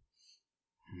 Oh.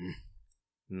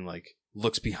 And like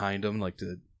looks behind him, like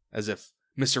as if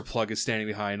Mr. Plug is standing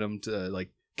behind him to like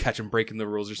catch him breaking the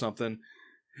rules or something.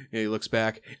 And he looks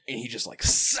back and he just like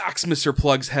socks Mr.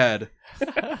 Plug's head.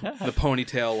 The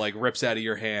ponytail like rips out of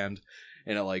your hand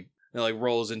and it like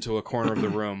rolls into a corner of the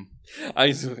room. I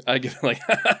give it like,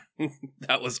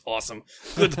 that was awesome.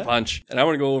 Good punch. And I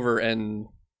want to go over and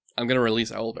I'm going to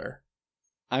release Owlbear.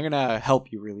 I'm gonna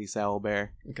help you release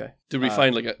Owlbear. Okay. Did we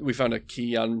find we found a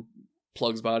key on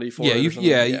Plug's body for Yeah, it? Or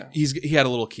something? he had a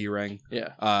little key ring.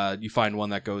 Yeah. You find one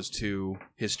that goes to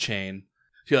his chain.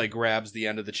 He like grabs the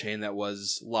end of the chain that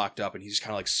was locked up, and he's just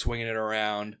kind of like swinging it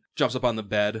around. Jumps up on the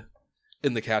bed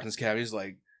in the captain's cabin. He's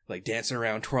like dancing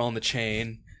around, twirling the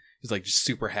chain. He's like just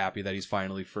super happy that he's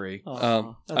finally free.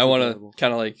 I want to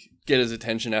kind of like get his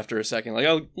attention after a second. Like,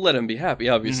 I'll let him be happy,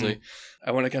 obviously. Mm-hmm.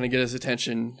 I want to kind of get his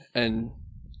attention and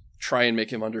try and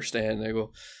make him understand. And I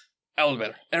go,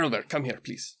 Owlbear, come here,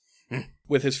 please.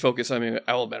 With his focus, I mean,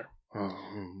 Owlbear,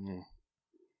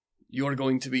 you're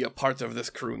going to be a part of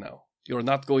this crew now. You're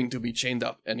not going to be chained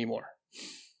up anymore.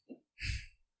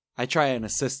 I try and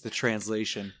assist the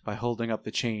translation by holding up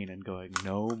the chain and going,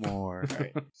 no more.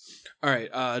 All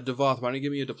right, Devoth, why don't you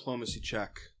give me a diplomacy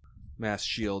check? Mass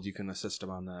Shield, you can assist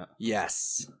him on that.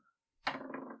 Yes.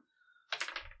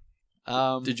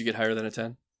 Did you get higher than a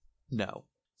 10? No.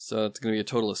 So it's going to be a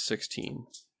total of 16.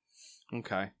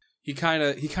 Okay. He kind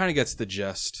of gets the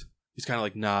gist. He's kind of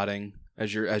like nodding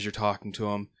as you're talking to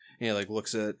him, and he like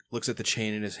looks at the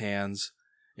chain in his hands,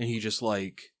 and he just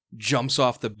like jumps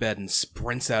off the bed and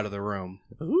sprints out of the room.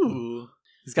 Ooh.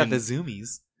 He's got the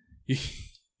zoomies.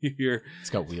 You hear It's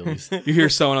got wheelies. you hear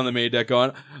someone on the main deck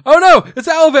going, "Oh no, it's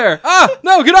Owlbear! Ah,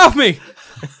 no, get off me!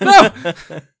 No!"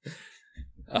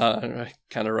 I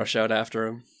kind of rush out after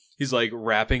him. He's like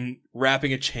wrapping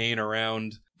a chain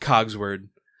around Cogsword,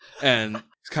 and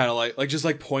he's kind of like just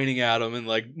like pointing at him, and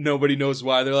like nobody knows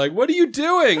why. They're like, "What are you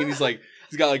doing?" And he's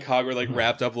got like Cogsword like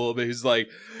wrapped up a little bit. He's like,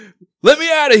 "Let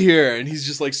me out of here!" And he's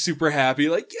just like super happy,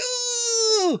 like,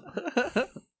 "Yo!"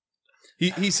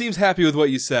 He seems happy with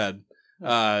what you said.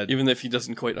 Even if he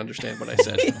doesn't quite understand what I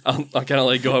said. I'll kind of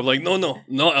like go up like, no,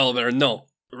 Owlbear, no.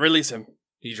 Release him.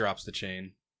 He drops the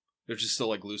chain. They're just still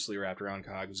like loosely wrapped around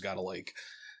Cog, who's got to like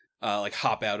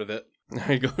hop out of it.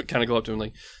 I kind of go up to him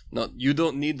like, no, you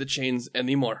don't need the chains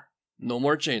anymore. No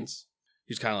more chains.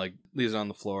 He's kind of like leaves it on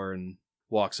the floor and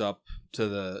walks up to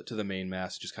the main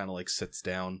mast, just kind of like sits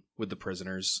down with the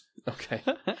prisoners. Okay.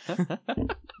 As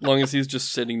long as he's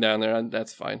just sitting down there,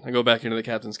 that's fine. I go back into the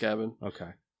captain's cabin.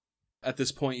 Okay. At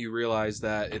this point, you realize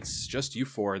that it's just you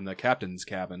four in the captain's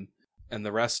cabin, and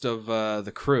the rest of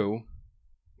the crew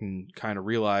can kind of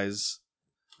realize,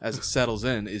 as it settles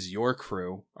in, is your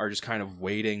crew are just kind of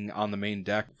waiting on the main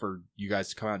deck for you guys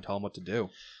to come out and tell them what to do.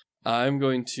 I'm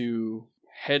going to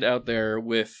head out there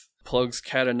with Plug's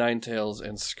Cat o' Nine Tails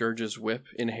and Scourge's whip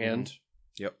in hand.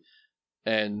 Yep.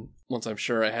 And once I'm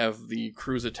sure I have the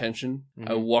crew's attention,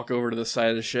 I Mhm. walk over to the side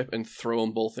of the ship and throw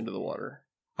them both into the water.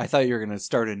 I thought you were going to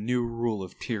start a new rule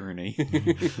of tyranny.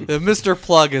 The Mr.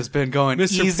 Plug has been going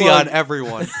Mr. easy Plug. on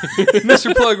everyone.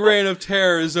 Mr. Plug reign of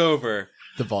terror is over.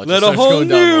 The vault Let just a starts whole going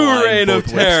down the new line, reign of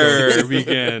both whips terror are-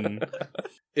 begin.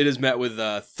 It is met with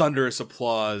thunderous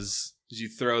applause as you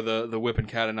throw the whip and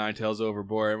Cat o' Nine Tails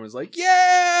overboard. Everyone's like,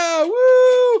 "Yeah,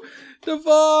 woo,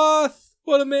 Devoth!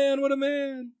 What a man! What a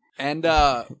man!" And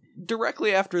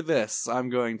directly after this, I'm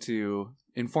going to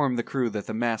inform the crew that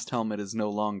the mast helmet is no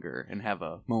longer and have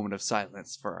a moment of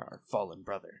silence for our fallen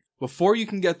brother. Before you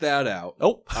can get that out,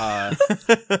 Oh.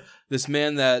 this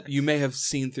man that you may have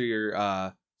seen through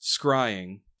your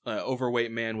scrying,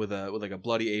 overweight man with like a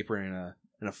bloody apron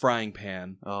and a frying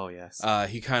pan. Oh, yes.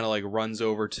 He kind of like runs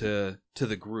over to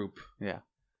the group. Yeah.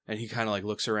 And he kind of like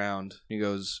looks around. He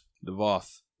goes,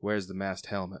 "Devoth, where's the mast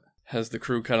helmet?" Has the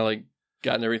crew kind of like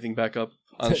gotten everything back up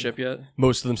on the ship yet?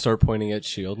 Most of them start pointing at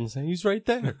Shield and saying, "He's right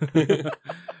there."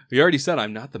 He already said,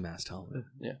 "I'm not the mast helmet."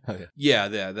 Yeah. Okay. Yeah,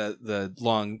 the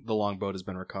long boat has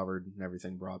been recovered and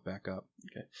everything brought back up.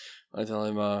 I tell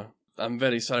him, I'm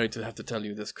very sorry to have to tell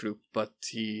you this, Kroop, but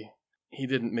he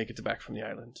didn't make it back from the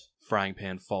island. Frying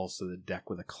pan falls to the deck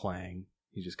with a clang.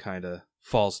 He just kind of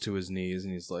falls to his knees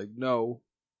and he's like, "No,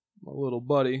 my little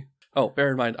buddy." Oh,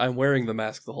 bear in mind, I'm wearing the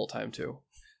mask the whole time, too.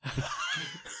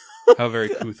 How very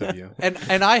couth of you.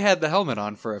 And I had the helmet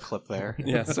on for a clip there.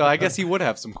 Yeah. So I guess he would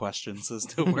have some questions as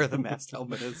to where the mast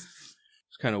helmet is.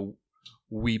 Just kind of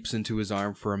weeps into his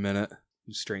arm for a minute.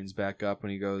 He straightens back up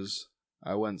and he goes,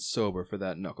 "I went sober for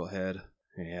that knucklehead.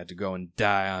 And he had to go and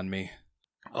die on me."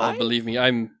 Oh, believe me,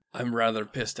 I'm rather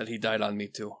pissed that he died on me,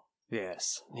 too.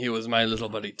 Yes. He was my little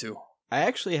buddy, too. I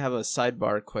actually have a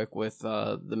sidebar quick with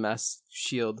the mass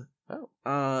shield.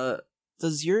 Oh.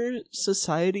 Does your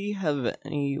society have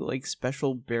any like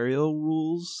special burial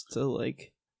rules to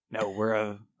like? No, we're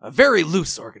a very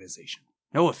loose organization.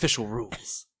 No official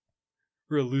rules.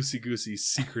 We're a loosey-goosey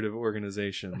secretive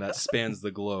organization that spans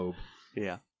the globe.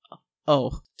 Yeah.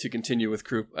 Oh, To continue with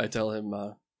Kroop, I tell him,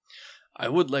 I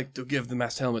would like to give the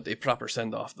mast helmet a proper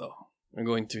send-off, though. We're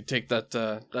going to take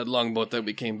that longboat that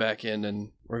we came back in,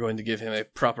 and we're going to give him a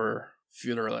proper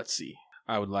funeral at sea.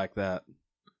 I would like that.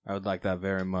 I would like that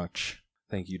very much.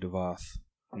 Thank you, Devoth.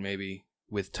 And maybe,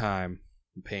 with time,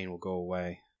 the pain will go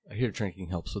away. I hear drinking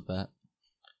helps with that.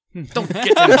 Don't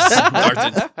get him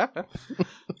started.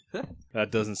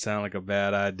 That doesn't sound like a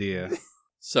bad idea.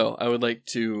 So, I would like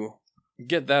to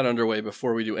get that underway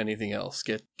before we do anything else.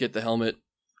 Get the helmet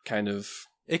kind of...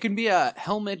 It can be a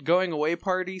helmet going away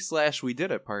party / we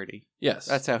did it party. Yes.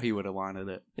 That's how he would have wanted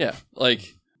it. Yeah,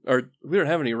 like... Or we don't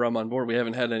have any rum on board. We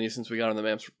haven't had any since we got on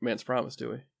the man's promise, do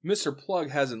we? Mr.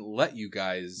 Plug hasn't let you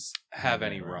guys have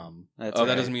any rum. That's That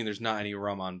right. doesn't mean there's not any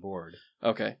rum on board.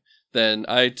 Okay. Then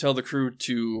I tell the crew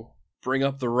to bring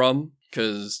up the rum,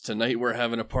 because tonight we're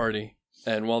having a party.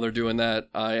 And while they're doing that,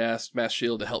 I asked Mass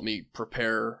Shield to help me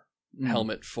prepare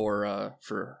helmet for a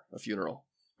funeral.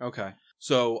 Okay.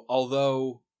 So,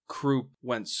 although Kroop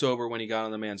went sober when he got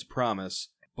on the man's promise,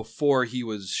 before he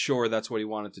was sure that's what he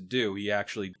wanted to do, he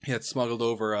had smuggled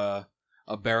over a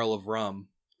barrel of rum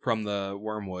from the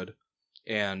Wormwood,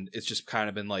 and it's just kind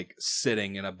of been like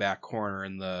sitting in a back corner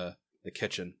in the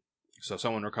kitchen. So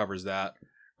someone recovers that,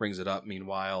 brings it up.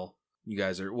 Meanwhile, you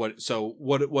guys are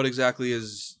what exactly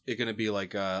is it going to be,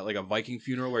 like a Viking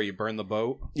funeral where you burn the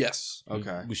boat? Yes.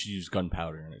 Okay. We should use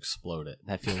gunpowder and explode it.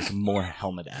 That feels more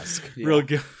helmet-esque. Yeah. Really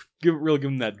give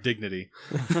him that dignity.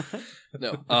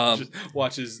 No. Just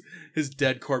watch his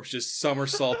dead corpse just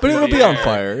somersault. But through it'll the be on air.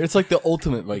 fire. It's like the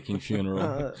ultimate Viking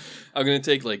funeral. I'm going to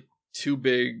take like 2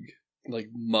 big like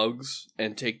mugs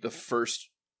and take the first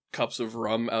cups of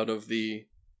rum out of the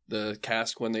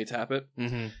cask when they tap it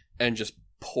Mm-hmm. and just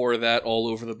pour that all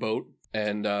over the boat.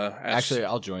 And Actually,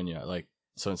 I'll join you.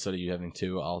 So instead of you having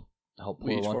 2, I'll help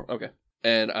we pour each one. pour. Okay.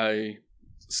 And I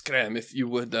Scram, if you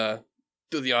would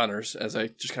do the honors as I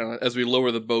just kind of as we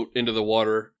lower the boat into the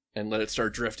water and let it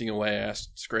start drifting away. I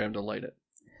asked Scram to light it.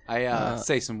 I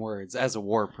say some words as a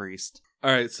war priest.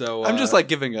 All right, so I'm just like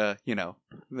giving the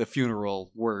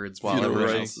funeral words while Funeral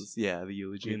everyone rites. else is, the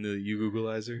eulogy. in the you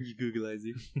Googleizer.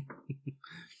 Googleizer.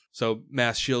 So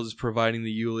Mass Shield is providing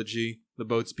the eulogy. The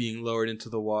boat's being lowered into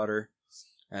the water,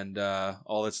 and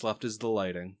all that's left is the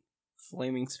lighting.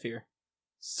 Flaming sphere.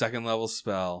 2nd level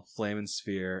spell, Flamin'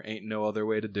 Sphere. Ain't no other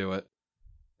way to do it.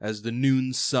 As the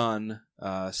noon sun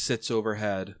sits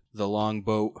overhead, the long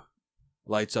boat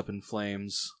lights up in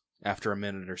flames. After a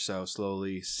minute or so,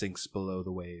 slowly sinks below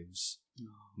the waves.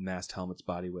 Mast helmet's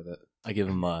body with it. I give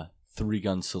him a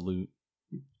 3-gun salute.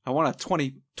 I want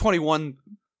a 21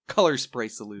 color spray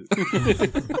salute.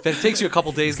 If it takes you a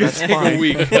couple days, that's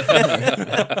fine.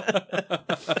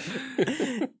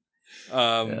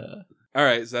 All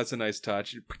right, so that's a nice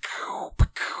touch. And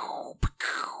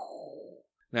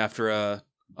after a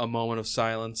moment of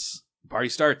silence, the party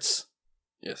starts.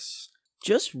 Yes.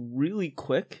 Just really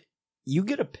quick, you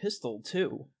get a pistol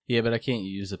too. Yeah, but I can't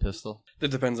use a pistol. That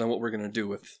depends on what we're gonna do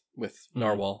with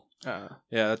Narwhal. Yeah,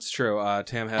 that's true.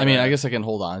 Tam had. I guess I can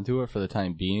hold on to it for the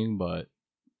time being, but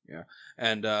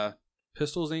and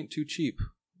pistols ain't too cheap,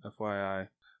 FYI.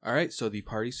 All right, so the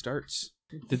party starts.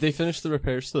 Did they finish the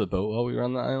repairs to the boat while we were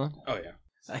on the island? Oh, yeah.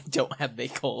 I don't have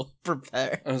Maycole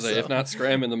prepared. I was like, if not,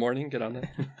 scram in the morning. Get on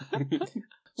that.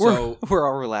 So, We're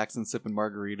all relaxing, sipping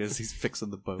margaritas. He's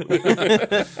fixing the boat.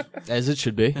 As it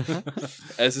should be.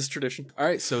 As is tradition. all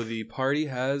right, so the party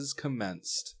has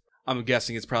commenced. I'm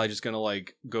guessing it's probably just going to,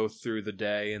 like, go through the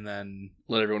day and then...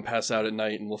 Let everyone pass out at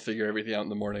night, and we'll figure everything out in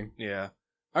the morning. Yeah.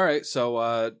 All right,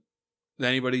 so,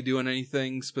 anybody doing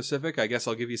anything specific? I guess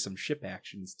I'll give you some ship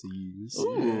actions to use.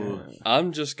 Ooh.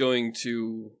 I'm just going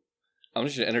to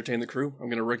entertain the crew. I'm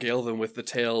going to regale them with the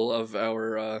tale of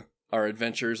our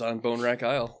adventures on Bone Rack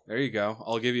Isle. There you go.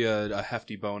 I'll give you a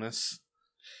hefty bonus,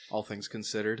 all things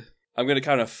considered. I'm going to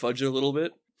kind of fudge it a little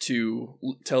bit to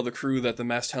tell the crew that the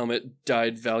mast helmet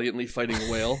died valiantly fighting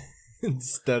a whale.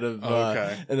 Instead of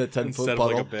Okay. in a 10-foot Instead of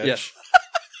puddle. like a bitch. Yes.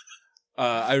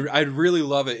 I'd really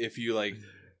love it if you, like,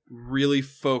 really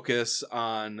focus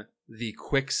on the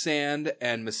quicksand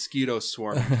and mosquito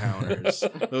swarm encounters.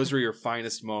 Those were your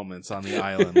finest moments on the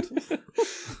island.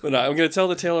 But no, I'm going to tell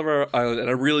the tale of our island, and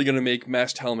I'm really going to make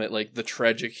Mast Helmet like the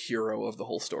tragic hero of the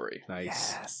whole story.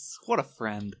 Nice. Yes. What a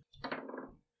friend.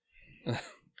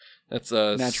 That's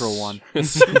Natural one.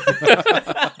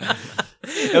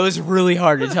 It was really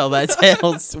hard to tell that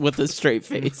tale with a straight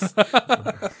face.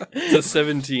 It's a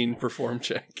 17 perform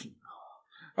check.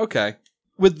 Okay.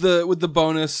 With the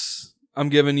bonus I'm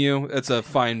giving you, it's a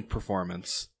fine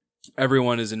performance.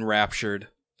 Everyone is enraptured.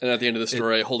 And at the end of the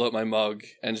story, I hold up my mug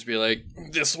and just be like,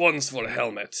 "This one's for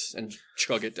Helmet," and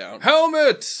chug it down.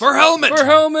 Helmet! For helmet! For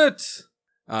helmet!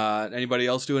 Anybody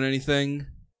else doing anything?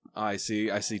 Oh, I see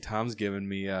Tom's giving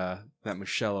me that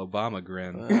Michelle Obama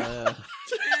grin.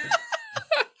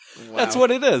 That's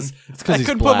what it is. It's 'cause I he's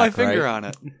couldn't put my black, finger right? on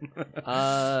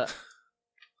it.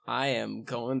 I am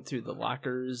going through the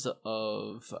lockers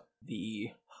of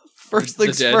the First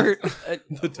things dead. first.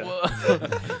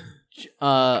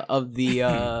 of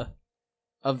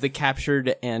the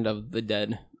captured and of the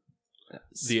dead.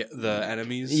 The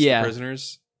enemies, Yeah. the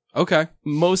prisoners. Okay.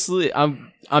 Mostly,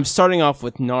 I'm starting off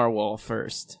with Narwhal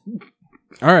first.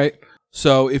 All right.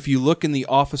 So if you look in the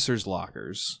officers'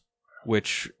 lockers,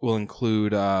 which will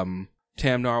include Tam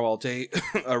Narwhal Tate,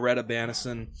 Aretta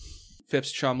Bannison,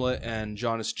 Phipps Chumlet, and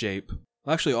Jonas Jape.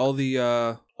 Actually, all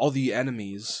the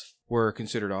enemies were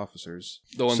considered officers.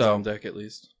 The ones So- on deck, at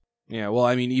least. Yeah. Well,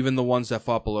 I mean, even the ones that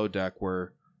fought below deck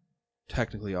were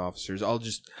technically officers. I'll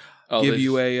just Oh, give they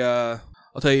you just-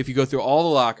 I'll tell you, if you go through all the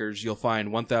lockers, you'll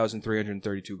find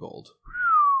 1,332 gold.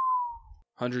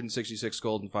 166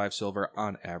 gold and 5 silver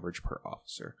on average per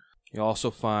officer. You'll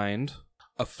also find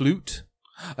a flute,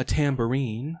 a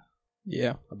tambourine,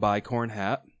 Yeah. a bicorn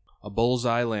hat, a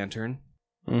bullseye lantern,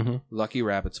 Mm-hmm. lucky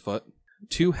rabbit's foot,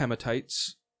 2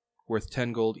 hematites worth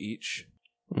 10 gold each,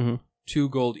 Mm-hmm. 2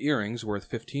 gold earrings worth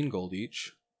 15 gold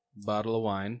each, a bottle of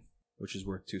wine, which is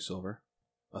worth 2 silver,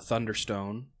 a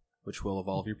thunderstone, which will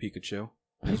evolve your Pikachu,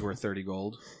 is worth 30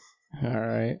 gold, All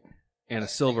right. and a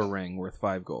silver ring worth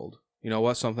 5 gold. You know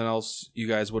what? Something else you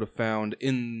guys would have found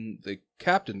in the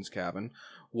captain's cabin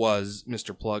was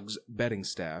Mr. Plug's betting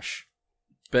stash.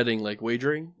 betting, like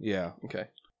wagering. Yeah. Okay.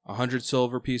 100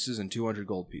 silver pieces and 200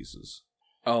 gold pieces.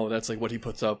 Oh, that's like what he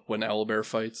puts up when Owlbear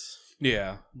fights.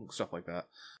 Yeah, stuff like that.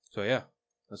 So yeah,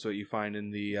 that's what you find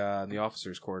in the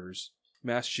officers' quarters.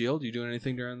 Mass Shield, you doing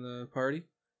anything during the party?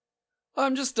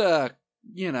 I'm just,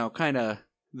 kind of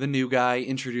the new guy,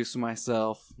 introducing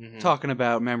myself, Mhm. talking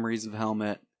about memories of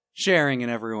Helmet, sharing in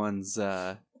everyone's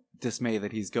dismay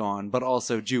that he's gone, but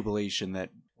also jubilation that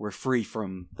we're free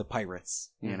from the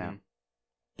pirates, you know?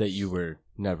 That you were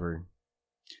never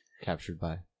captured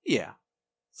by. Yeah.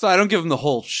 So I don't give him the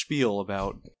whole spiel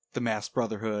about the Masked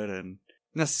Brotherhood and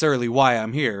necessarily why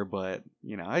I'm here, but,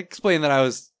 I explain that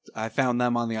I found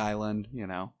them on the island,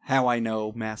 how I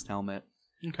know Masked Helmet.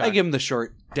 Okay. I give them the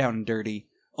short, down and dirty,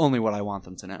 only what I want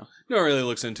them to know. No one really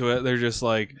looks into it. They're just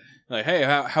like, hey,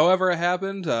 however it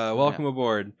happened, welcome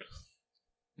aboard.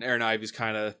 And Aaron Ivy's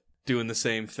kind of doing the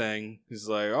same thing. He's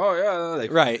like, oh yeah,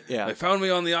 Right, yeah. they found me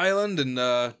on the island, and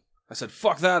I said,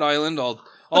 fuck that island,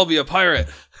 I'll be a pirate.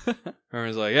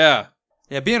 Everyone's like, yeah.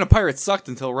 Yeah, being a pirate sucked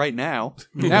until right now.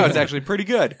 Now it's actually pretty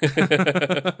good.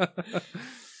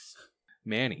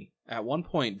 Manny, at one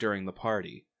point during the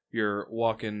party, you're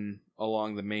walking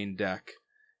along the main deck,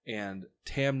 and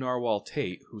Tam Narwhal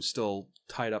Tate, who's still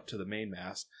tied up to the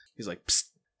mainmast, he's like, psst,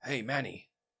 hey Manny,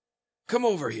 come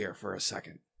over here for a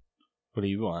second. What do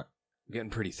you want? I'm getting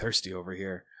pretty thirsty over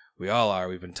here. We all are.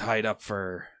 We've been tied up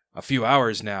for a few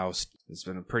hours now. It's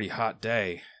been a pretty hot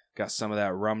day. Got some of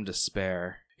that rum to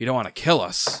spare. You don't want to kill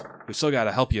us. We still got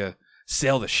to help you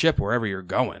sail the ship wherever you're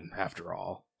going, after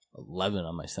all. 11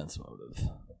 on my sense motive.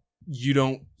 You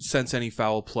don't sense any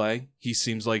foul play. He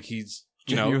seems like he's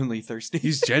Genuinely thirsty.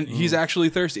 he's actually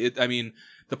thirsty.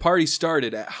 The party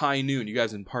started at high noon. You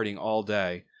guys have been partying all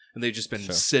day, and they've just been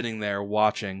sitting there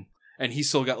watching. And he's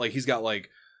still got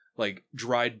like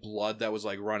dried blood that was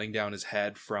like running down his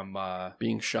head from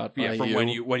being shot by from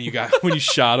you. when you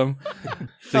shot him.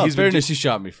 So He's fairness, he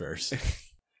shot me first.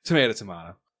 tomato.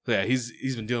 So yeah,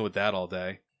 he's been dealing with that all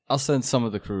day. I'll send some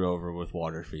of the crew over with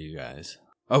water for you guys.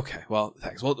 Okay, well,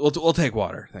 thanks. We'll take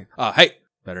water. Thanks. Hey,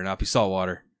 better not be salt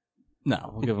water.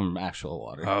 No, we'll give them actual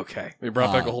water. Okay. We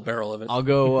brought back a whole barrel of it. I'll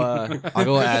go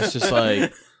ask just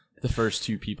like the first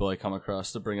two people I come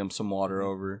across to bring them some water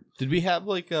over. Did we have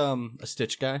like a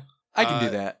Stitch guy? I can do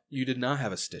that. You did not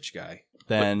have a Stitch guy.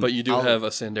 Then but you do have a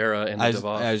Sandera and a I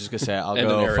Devoth. was just gonna say I'll And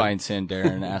go an Aaron. find Sandera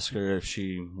and ask her if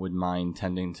she would mind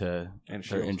tending to And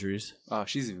her shield. injuries. Oh,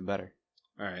 she's even better.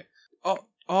 All right. Oh,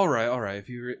 all right.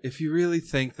 If you really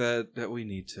think that we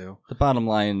need to. The bottom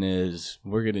line is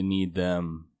we're gonna need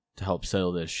them to help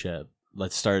sail this ship.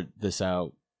 Let's start this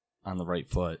out on the right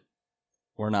foot.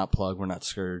 We're not Plug. We're not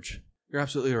Scourge. You're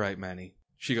absolutely right, Manny.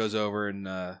 She goes over and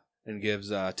gives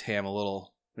Tam a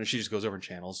little. And she just goes over and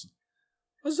channels.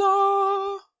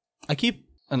 Huzzah! I keep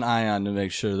an eye on to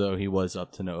make sure though he was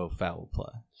up to no foul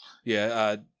play.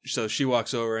 Yeah. So she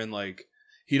walks over and like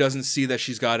he doesn't see that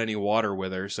she's got any water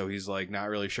with her, so he's like not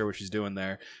really sure what she's doing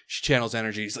there. She channels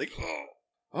energy. He's like,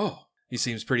 oh. He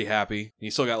seems pretty happy.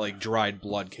 He's still got like dried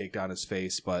blood caked on his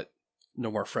face, but No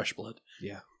more fresh blood.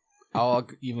 yeah. I'll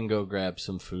even go grab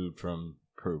some food from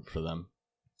crew for them.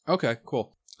 Okay,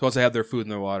 cool. So once they have their food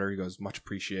and their water, he goes, much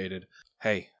appreciated.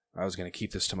 Hey, I was gonna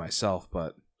keep this to myself,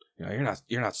 but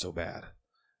you're not so bad.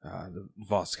 The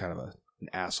Voth's kind of an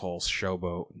asshole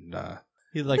showboat, and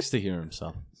He likes to hear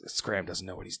himself. Scram doesn't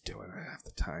know what he's doing half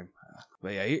the time.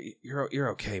 But yeah, you're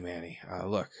okay, Manny.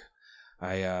 Look,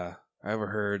 I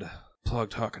overheard Plug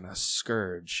talking to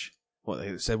Scourge. Well,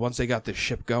 they said once they got this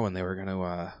ship going, they were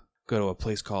gonna go to a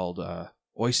place called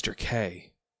Oyster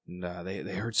Cay, and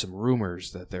they heard some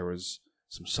rumors that there was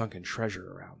some sunken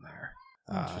treasure around there.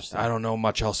 Interesting. I don't know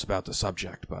much else about the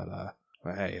subject, but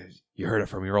hey, you heard it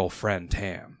from your old friend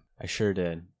Tam. I sure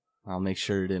did. I'll make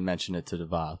sure to mention it to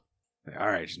Devoth. All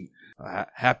right,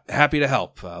 happy to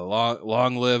help.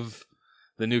 Long live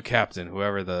the new captain,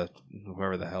 whoever the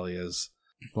hell he is.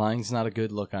 Flying's not a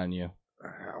good look on you.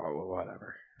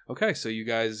 Whatever. Okay, so you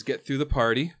guys get through the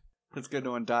party. It's good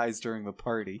no one dies during the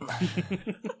party.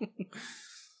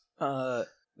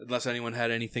 Unless anyone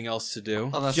had anything else to do.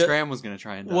 Unless Ju- Scram was going to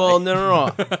try and die. Well,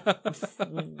 no.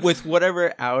 With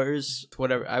whatever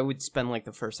I would spend like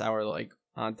the first hour like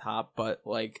on top, but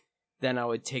like then I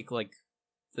would take like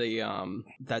the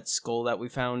that skull that we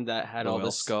found that had The all whale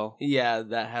the skull. Yeah,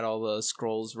 that had all the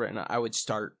scrolls written. I would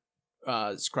start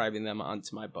scribing them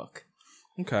onto my book.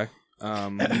 Okay.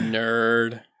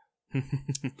 Nerd.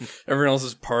 Everyone else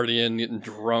is partying, getting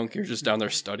drunk. You're just down there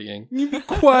studying. You be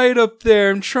quiet up there.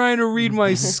 I'm trying to read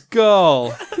my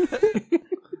skull.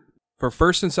 For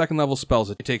first and second level spells,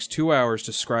 it takes 2 hours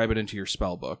to scribe it into your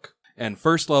spell book. And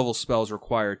first level spells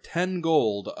require 10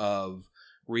 gold of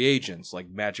reagents, like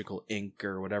magical ink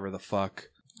or whatever the fuck.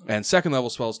 And second level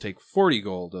spells take 40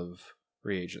 gold of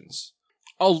reagents.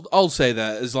 I'll say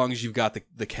that as long as you've got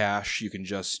the cash, you can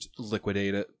just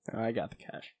liquidate it. I got the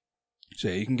cash. So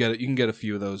yeah, you can get a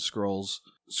few of those scrolls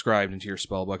scribed into your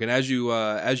spell book, and as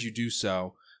you do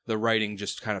so, the writing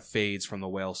just kind of fades from the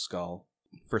whale skull.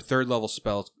 For third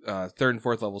and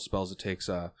fourth level spells, it takes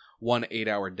 1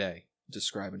 8-hour day to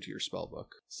scribe into your spell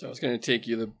book. So it's going to take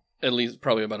you at least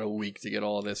probably about a week to get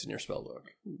all of this in your spell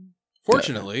book.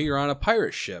 Fortunately, you're on a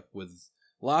pirate ship with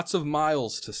lots of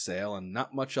miles to sail and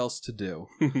not much else to do.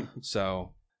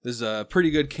 So this is a pretty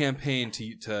good campaign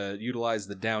to utilize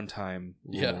the downtime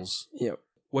rules. Yep.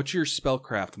 What's your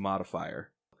spellcraft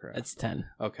modifier? It's 10.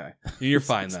 Okay. You're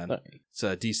fine then. It's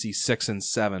a DC 6 and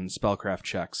 7 spellcraft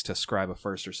checks to scribe a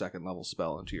first or second level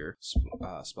spell into your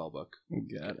spell book.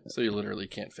 Got it. So you literally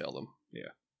can't fail them. Yeah.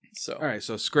 So All right,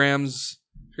 so Scram's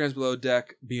below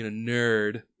deck being a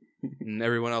nerd, and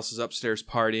everyone else is upstairs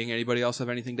partying. Anybody else have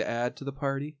anything to add to the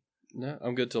party? no,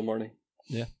 I'm good till morning.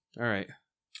 All right.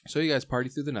 So you guys party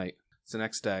through the night. It's the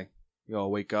next day. You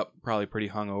all wake up probably pretty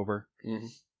hungover. Mm-hmm.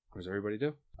 What does everybody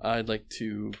do? I'd like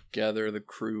to gather the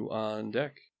crew on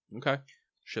deck. Okay.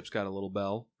 Ship's got a little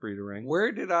bell for you to ring.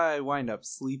 Where did I wind up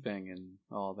sleeping and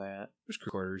all that? There's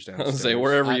crew quarters I downstairs. was say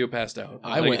wherever you passed out.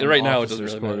 I Like, went in right now. It doesn't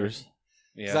officers' really matter. quarters.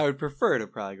 Because Yeah. I would prefer to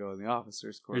probably go in the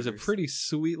officers' quarters. There's a pretty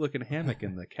sweet looking hammock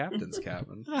in the captain's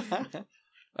cabin.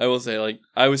 I will say, like,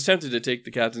 I was tempted to take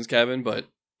the captain's cabin, but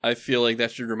I feel like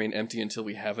that should remain empty until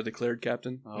we have a declared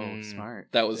captain. Oh, smart.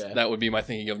 That would be my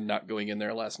thinking of not going in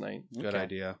there last night. Good Okay.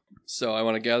 idea. So I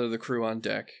want to gather the crew on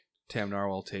deck. Tam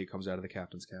Narwhal Tate comes out of the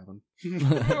captain's cabin.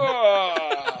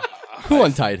 Who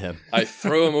untied him? I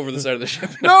throw him over the side of the ship.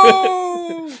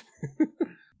 No!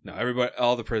 No, everybody,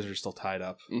 all the prisoners still tied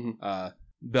up. Mhm.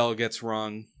 Bell gets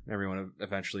rung. Everyone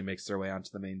eventually makes their way onto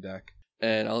the main deck.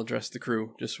 And I'll address the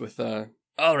crew just with,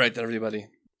 all right, everybody.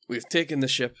 We've taken the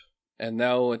ship, and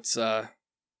now it's time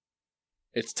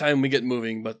we get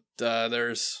moving, but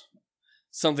there's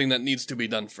something that needs to be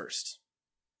done first.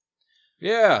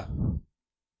 Yeah.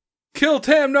 Kill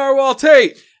Tam Narwhal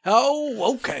Tate!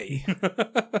 Oh, okay.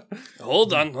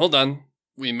 Hold on.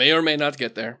 We may or may not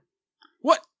get there.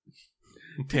 What?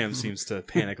 Tam seems to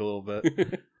panic a little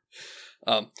bit.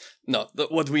 No,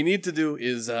 what we need to do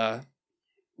is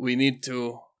we need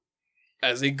to,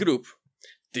 as a group,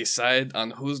 decide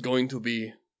on who's going to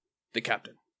be the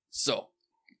captain. So,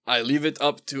 I leave it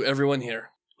up to everyone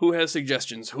here. Who has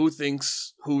suggestions? Who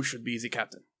thinks who should be the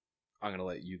captain? I'm going to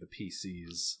let you, the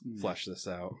PCs, flesh this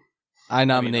out. I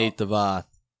nominate Devoth.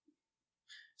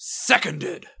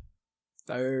 Seconded.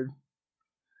 Third.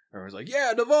 Everyone's like,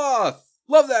 yeah, Devoth!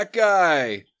 Love that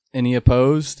guy! Any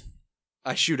opposed?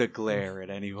 I shoot a glare at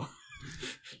anyone.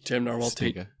 Tam Narwhal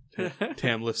Tate.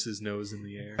 Tam lifts his nose in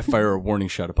the air. I fire a warning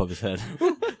shot above his head.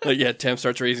 Like, yeah, Tam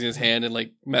starts raising his hand and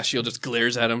like Mashiel just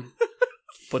glares at him.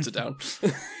 Puts it down.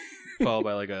 Followed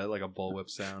by like a bullwhip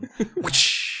sound.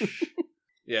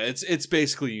 Yeah, it's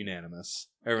basically unanimous.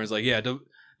 Everyone's like, yeah,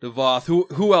 Devoth.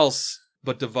 Who else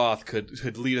but Devoth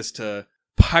could lead us to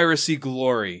piracy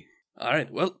glory? All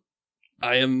right, well,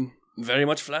 I am very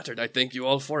much flattered. I thank you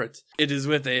all for it. It is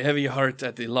with a heavy heart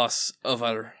at the loss of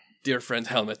our dear friend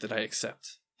Helmet that I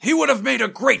accept. He would have made a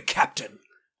great captain.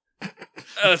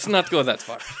 Let's not go that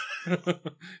far.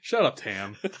 Shut up,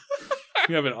 Tam.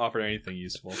 You haven't offered anything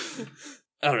useful.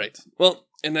 All right. Well,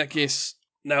 in that case,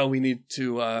 now we need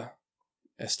to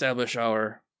establish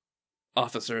our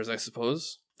officers, I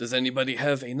suppose. Does anybody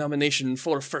have a nomination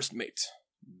for first mate?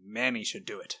 Manny should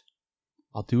do it.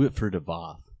 I'll do it for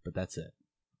Devoth, but that's it.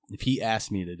 If he asks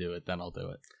me to do it, then I'll do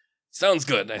it. Sounds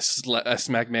good. I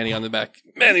smack Manny on the back.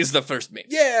 Manny's the first mate.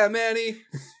 Yeah, Manny.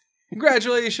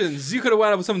 Congratulations. You could have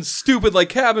wound up with something stupid like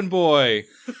Cabin Boy.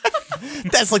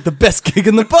 That's like the best gig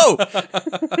in the boat.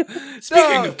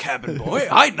 Speaking of cabin boy,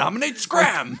 I nominate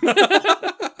Scram.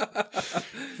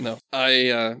 No.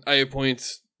 I appoint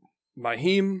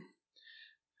Mahim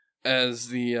as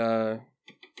the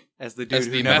As the dude As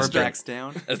who the never master. backs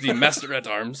down. as the master at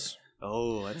arms.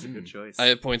 Oh, that's a good choice. I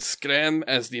appoint Scram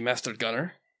as the master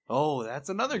gunner. Oh, that's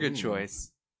another good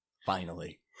choice.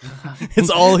 Finally. It's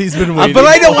all he's been waiting But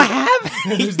I for. don't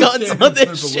have any guns on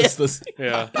this ship.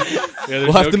 Yeah.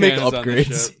 We'll have to make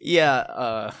upgrades.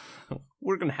 Yeah,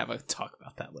 we're gonna have a talk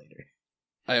about that later.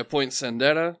 I appoint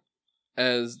Sandera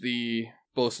as the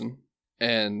bosun,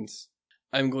 and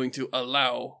I'm going to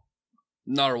allow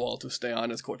Narwhal to stay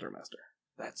on as quartermaster.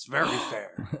 That's very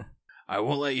fair. I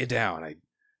won't let you down. I've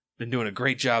been doing a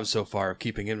great job so far of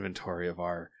keeping inventory of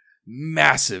our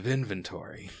massive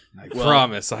inventory. I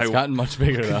promise I It's will gotten much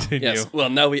bigger though. continue. Yes, well,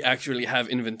 now we actually have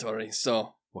inventory,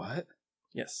 so What?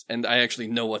 yes, and I actually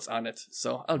know what's on it,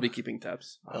 so I'll be keeping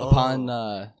tabs. Upon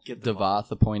Get the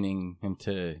Devoth appointing him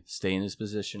to stay in his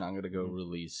position, I'm gonna go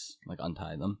release, like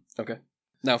untie them. Okay.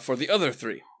 Now, for the other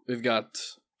three, we've got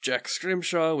Jack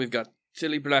Scrimshaw, we've got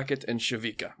Tilly Blackett, and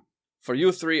Shavika. For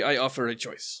you three, I offer a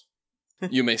choice.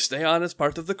 You may stay on as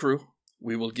part of the crew.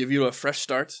 We will give you a fresh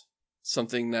start,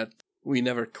 something that we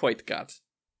never quite got.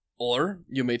 Or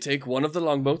you may take one of the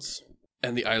longboats,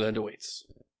 and the island awaits.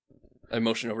 I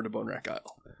motion over to Bone Rack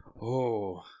Isle.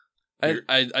 Oh.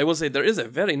 I will say there is a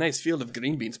very nice field of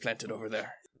green beans planted over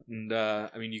there. And, I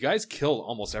mean, you guys killed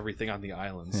almost everything on the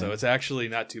island, so Yeah. it's actually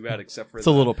not too bad except for It's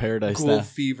a little paradise cool now.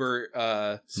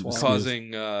 fever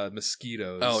causing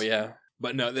mosquitoes. Oh, yeah.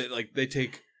 But no, they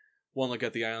take one look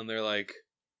at the island, they're like,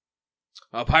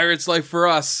 a pirate's life for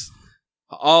us.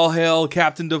 All hail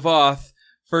Captain Devoth,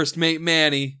 First Mate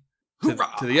Manny, to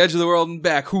the edge of the world and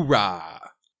back, hoorah!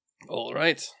 All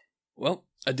right. Well,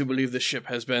 I do believe the ship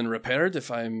has been repaired,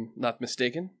 if I'm not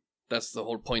mistaken. That's the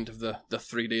whole point of the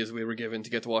 3 days we were given to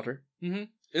get water. Mm-hmm.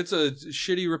 It's a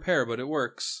shitty repair, but it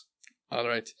works. All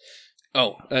right.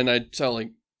 Oh, and I'd tell,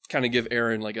 like, kind of give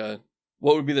Aaron, like,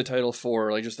 what would be the title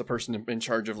for, like, just the person in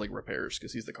charge of, like, repairs,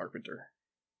 because he's the carpenter.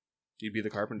 You'd be the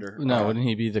carpenter. No, wouldn't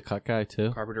he be the cut guy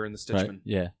too? Carpenter and the Right? stitchman.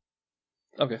 Yeah,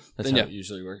 Okay. that's then how yeah. it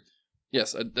usually works.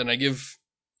 Yes, then I give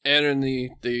Aaron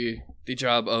the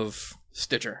job of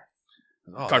stitcher.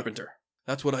 Oh, Carpenter.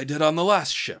 That's what I did on the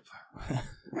last ship.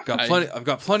 I've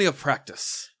got plenty of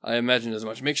practice. I imagine as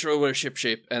much. Make sure we're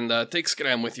shipshape and take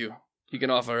Scram with you. He can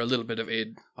offer a little bit of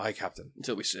aid Aye, Captain.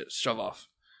 until we shove off.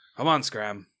 Come on,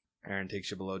 Scram. Aaron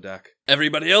takes you below deck.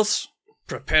 Everybody else,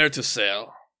 prepare to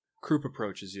sail. Croup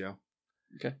approaches you.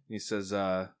 Okay. He says,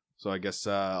 so I guess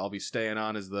I'll be staying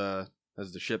on as the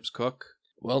ship's cook.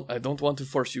 Well, I don't want to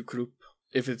force you, Croup.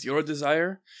 If it's your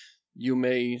desire, you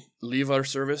may leave our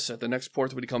service at the next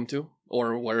port we come to,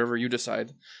 or wherever you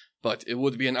decide, but it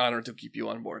would be an honor to keep you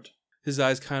on board. His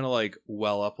eyes kind of like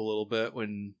well up a little bit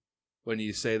when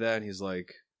you say that, and he's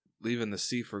like, leaving the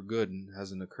sea for good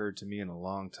hasn't occurred to me in a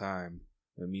long time.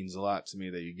 It means a lot to me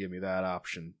that you give me that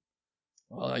option.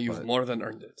 Well, you've more than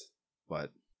earned it.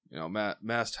 But,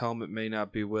 Mast Helmet may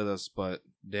not be with us, but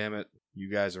damn it,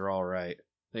 you guys are all right.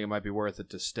 I think it might be worth it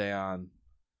to stay on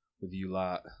with you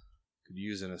lot. Could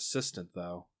use an assistant,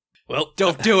 though. Well,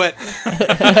 Don't do it.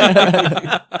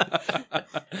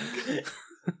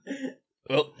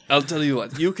 Well, I'll tell you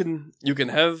what. You can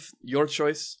have your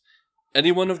choice.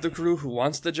 Any one of the crew who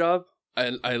wants the job,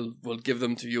 I will give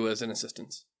them to you as an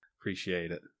assistant.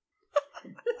 Appreciate it.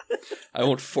 I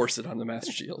won't force it on the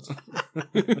Master Shield.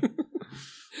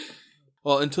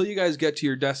 Well, until you guys get to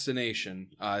your destination,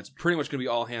 it's pretty much going to be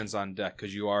all hands on deck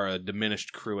because you are a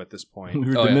diminished crew at this point. We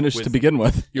were Oh, yeah. diminished to begin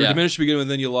with. You were Yeah. diminished to begin with,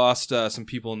 then you lost some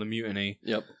people in the mutiny.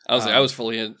 Yep. I was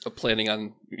fully planning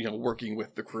on working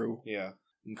with the crew. Yeah.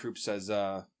 And Croup says,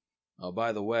 "Oh,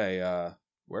 by the way,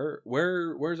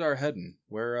 where's our heading?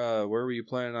 Where were you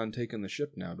planning on taking the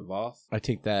ship now, Devoth?" I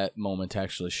take that moment to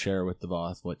actually share with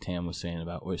Devoth what Tam was saying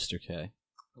about Oyster Cay.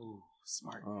 Ooh,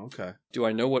 smart. Oh, okay. Do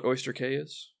I know what Oyster Cay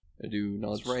is? I do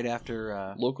knowledge. It's right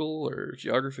after. Local or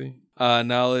geography?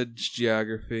 Knowledge,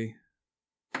 geography.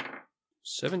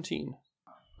 17.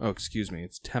 Oh, excuse me.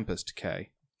 It's Tempest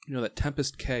Cay. You know that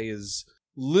Tempest Cay is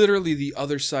literally the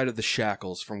other side of the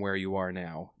shackles from where you are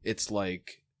now. It's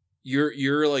like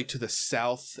you're like to the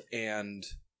south and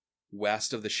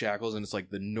west of the shackles, and it's like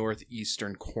the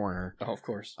northeastern corner. Oh, of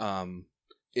course.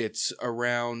 It's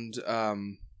around.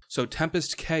 So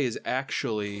Tempest Cay is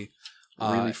actually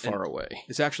Really far away.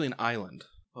 It's actually an island,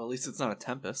 Well, at least it's not a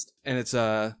tempest. and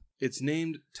it's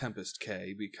named Tempest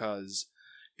Cay because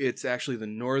it's actually the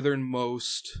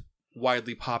northernmost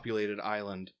widely populated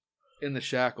island in the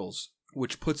shackles,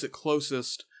 which puts it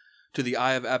closest to the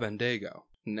Eye of Abendego.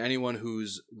 And anyone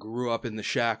who's grew up in the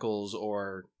shackles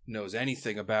or knows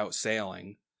anything about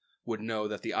sailing would know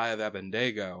that the Eye of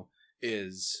Abendego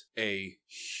is a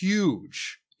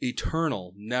huge,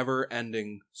 eternal,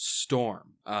 never-ending storm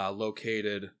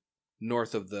located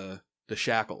north of the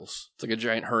shackles. It's like a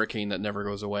giant hurricane that never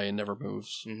goes away and never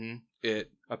moves. Mm-hmm.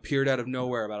 It appeared out of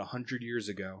nowhere about 100 years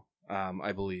ago,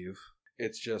 I believe.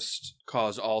 It's just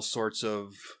caused all sorts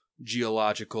of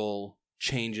geological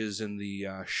changes in the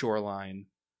shoreline,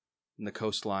 in the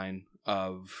coastline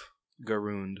of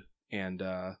Garund, and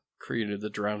Created the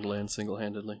drowned land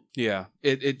single-handedly. yeah,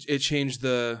 it changed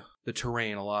the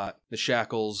terrain a lot. The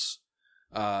shackles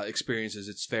experiences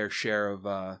its fair share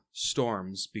of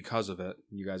storms because of it.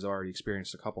 You guys already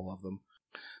experienced a couple of them.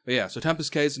 But yeah, so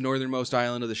Tempest Cay is the northernmost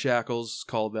island of the shackles,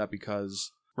 called that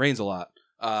because it rains a lot.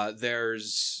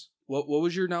 There's what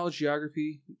was your knowledge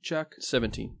geography check?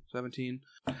 17. 17.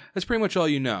 That's pretty much all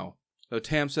you know. Though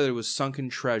Tam said it was sunken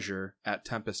treasure at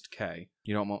Tempest Cay.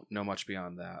 You don't know much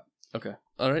beyond that. Okay.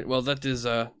 All right. Well, that is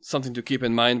something to keep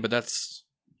in mind, but that's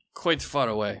quite far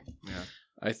away. Yeah.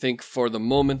 I think for the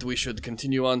moment we should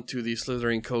continue on to the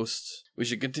Slithering Coast. We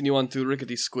should continue on to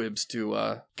Rickety Squibs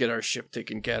to get our ship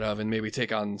taken care of and maybe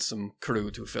take on some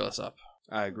crew to fill us up.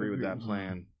 I agree with that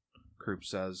plan, Croup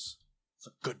says. It's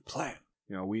a good plan.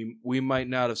 You know, we might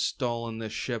not have stolen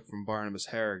this ship from Barnabas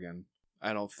Harrigan.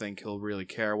 I don't think he'll really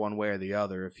care one way or the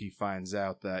other if he finds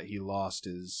out that he lost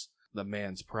the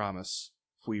man's promise.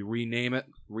 If we rename it,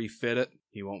 refit it,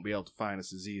 he won't be able to find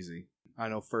us as easy. I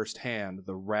know firsthand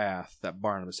the wrath that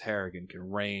Barnabas Harrigan can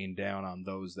rain down on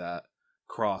those that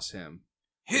cross him.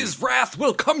 His wrath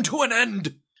will come to an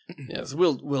end. Yes,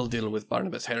 we'll deal with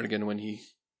Barnabas Harrigan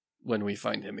when we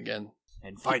find him again.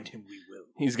 And find him we will.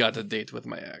 He's got a date with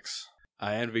my ex.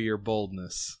 I envy your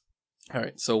boldness. All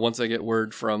right, so once I get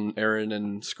word from Aaron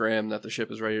and Scram that the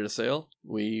ship is ready to sail,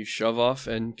 we shove off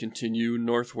and continue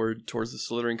northward towards the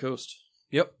Slithering Coast.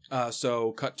 Yep.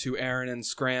 So cut to Aaron and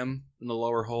Scram in the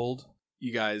lower hold.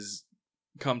 You guys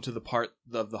come to the part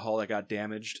of the hull that got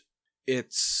damaged.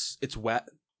 It's wet.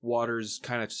 Water's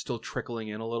kind of still trickling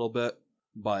in a little bit,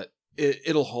 but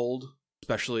it'll hold,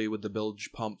 especially with the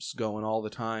bilge pumps going all the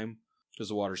time, because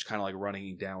the water's kind of like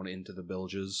running down into the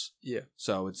bilges. Yeah.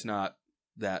 So it's not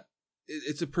that...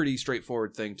 It's a pretty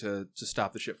straightforward thing to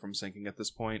stop the ship from sinking at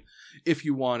this point. If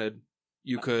you wanted,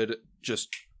 You could just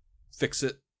fix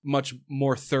it much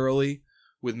more thoroughly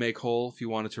with Make Whole if you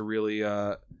wanted to really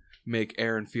make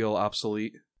Aaron feel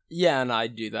obsolete. Yeah, and I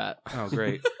do that. Oh,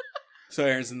 great. So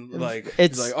Aaron's like,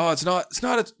 It's- he's like, oh,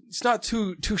 it's not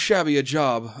too shabby a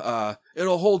job.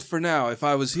 It'll hold for now. If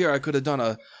I was here, I could have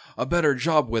done a better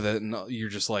job with it. And you're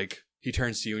just like, he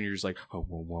turns to you and you're just like, oh,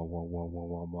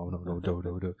 no,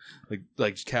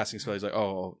 like casting spell. He's like,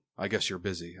 oh, I guess you're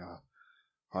busy.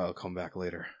 I'll come back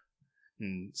later.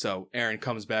 And so Aaron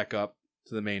comes back up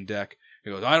to the main deck.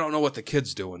 He goes, I don't know what the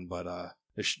kid's doing, but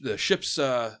the ship's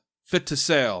fit to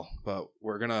sail, but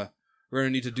we're gonna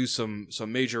need to do some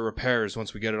major repairs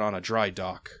once we get it on a dry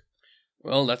dock.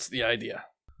 Well, that's the idea.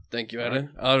 Thank you,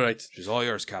 Aaron. All right. She's all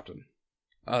yours, Captain.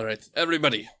 All right.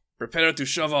 Everybody, prepare to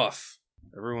shove off.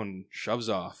 Everyone shoves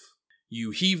off.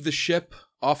 You heave the ship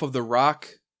off of the rock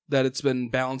that it's been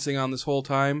balancing on this whole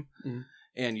time,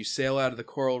 and you sail out of the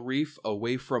coral reef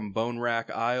away from Bone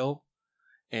Rack Isle,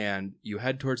 and you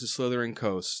head towards the Slithering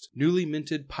coast. Newly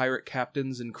minted pirate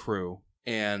captains and crew,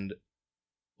 and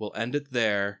we'll end it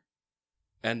there.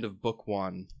 End of Book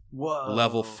 1. Whoa.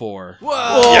 Level 4.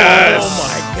 Whoa. Yes! Oh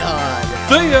my god.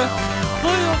 See ya!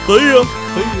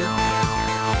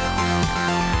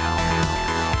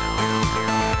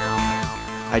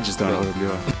 I just don't know what to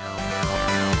do.